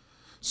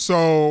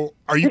 So,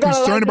 are you You gotta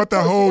concerned like about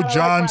the it, whole you gotta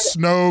Jon like it.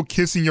 Snow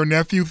kissing your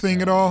nephew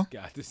thing at all?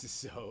 God, this is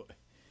so.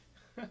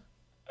 Huh?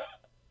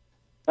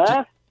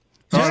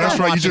 Oh, that's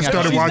right. You just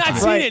started watching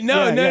She's not seen it.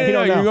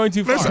 No, you're going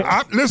too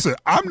far. Listen,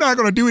 I'm not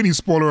going to do any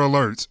spoiler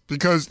alerts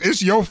because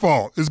it's your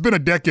fault. It's been a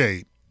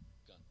decade.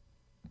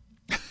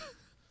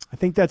 I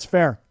think that's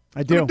fair.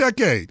 I do. A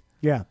decade.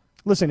 Yeah.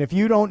 Listen, if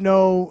you don't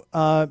know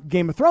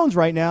Game of Thrones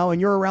right now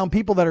and you're around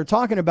people that are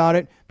talking about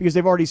it because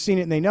they've already seen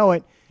it and they know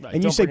it, Right,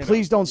 and you don't say, bring it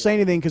please don't say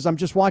anything because I'm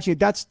just watching it,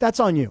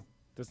 that's on you.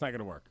 That's not going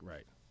to work,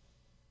 right?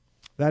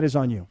 That is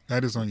on you.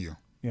 That is on you.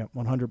 Yeah,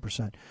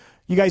 100%.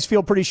 You guys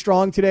feel pretty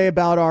strong today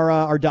about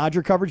our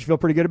Dodger coverage? You feel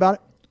pretty good about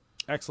it?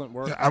 Excellent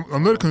work. I'm a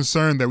little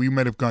concerned that we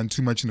might have gone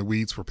too much in the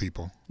weeds for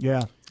people.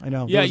 Yeah, I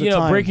know. Yeah, There was a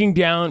time.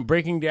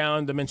 breaking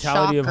down the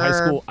mentality of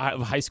Shocker.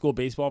 high school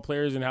baseball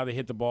players and how they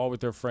hit the ball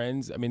with their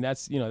friends. I mean,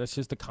 that's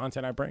just the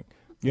content I bring.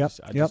 Yep,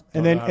 I yep. just And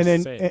don't then know how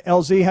to say it.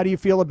 LZ, how do you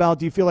feel about?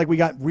 Do you feel like we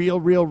got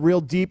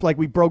real deep, like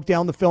we broke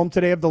down the film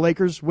today of the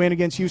Lakers win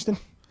against Houston?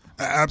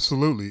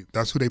 Absolutely.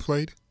 That's who they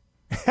played?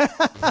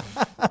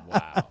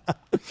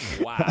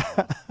 Wow.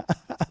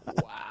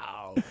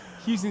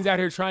 Houston's out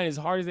here trying as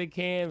hard as they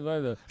can.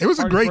 It was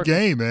a great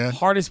game, man.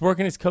 Hardest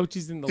working as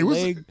coaches in the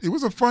league. It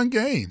was a fun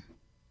game.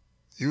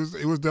 It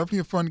was definitely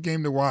a fun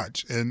game to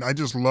watch, and I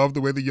just love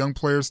the way the young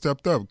players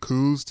stepped up.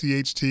 Kuz,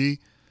 THT,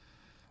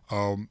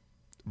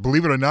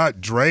 believe it or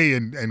not, Dre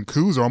and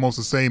Kuz are almost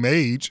the same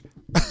age,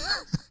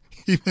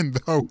 even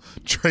though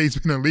Dre's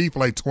been in the league for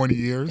like 20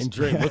 years. And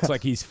Dre looks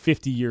like he's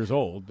 50 years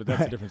old, but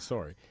that's a different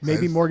story.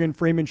 Maybe Morgan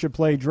Freeman should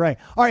play Dre.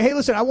 All right, hey,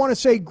 listen, I want to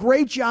say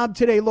great job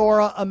today,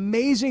 Laura.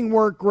 Amazing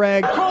work,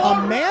 Greg.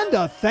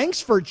 Amanda, thanks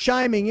for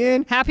chiming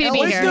in. Happy to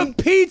be here. The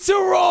pizza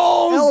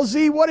rolls.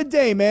 LZ, what a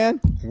day,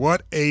 man.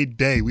 What a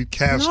day. We've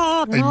cast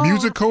a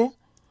musical.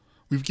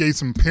 We've gave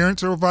some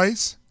parental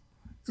advice.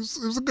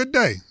 It was a good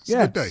day. It's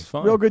a good day.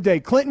 Real good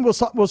day. Clinton,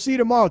 we'll see you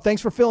tomorrow.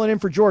 Thanks for filling in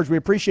for George. We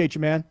appreciate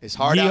you, man. It's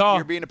hard out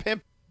here being a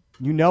pimp.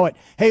 You know it.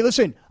 Hey,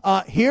 listen,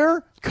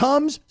 here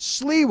comes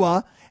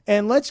Sliwa,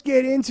 and let's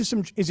get into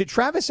some. Is it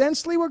Travis and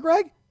Sliwa,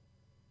 Greg?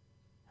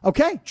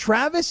 Okay,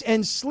 Travis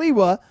and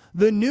Sliwa,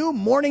 the new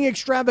morning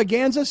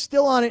extravaganza,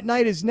 still on at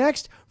night, is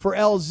next for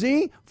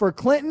LZ, for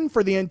Clinton,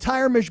 for the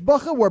entire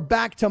Mishbucha. We're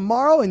back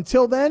tomorrow.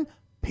 Until then,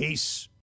 peace.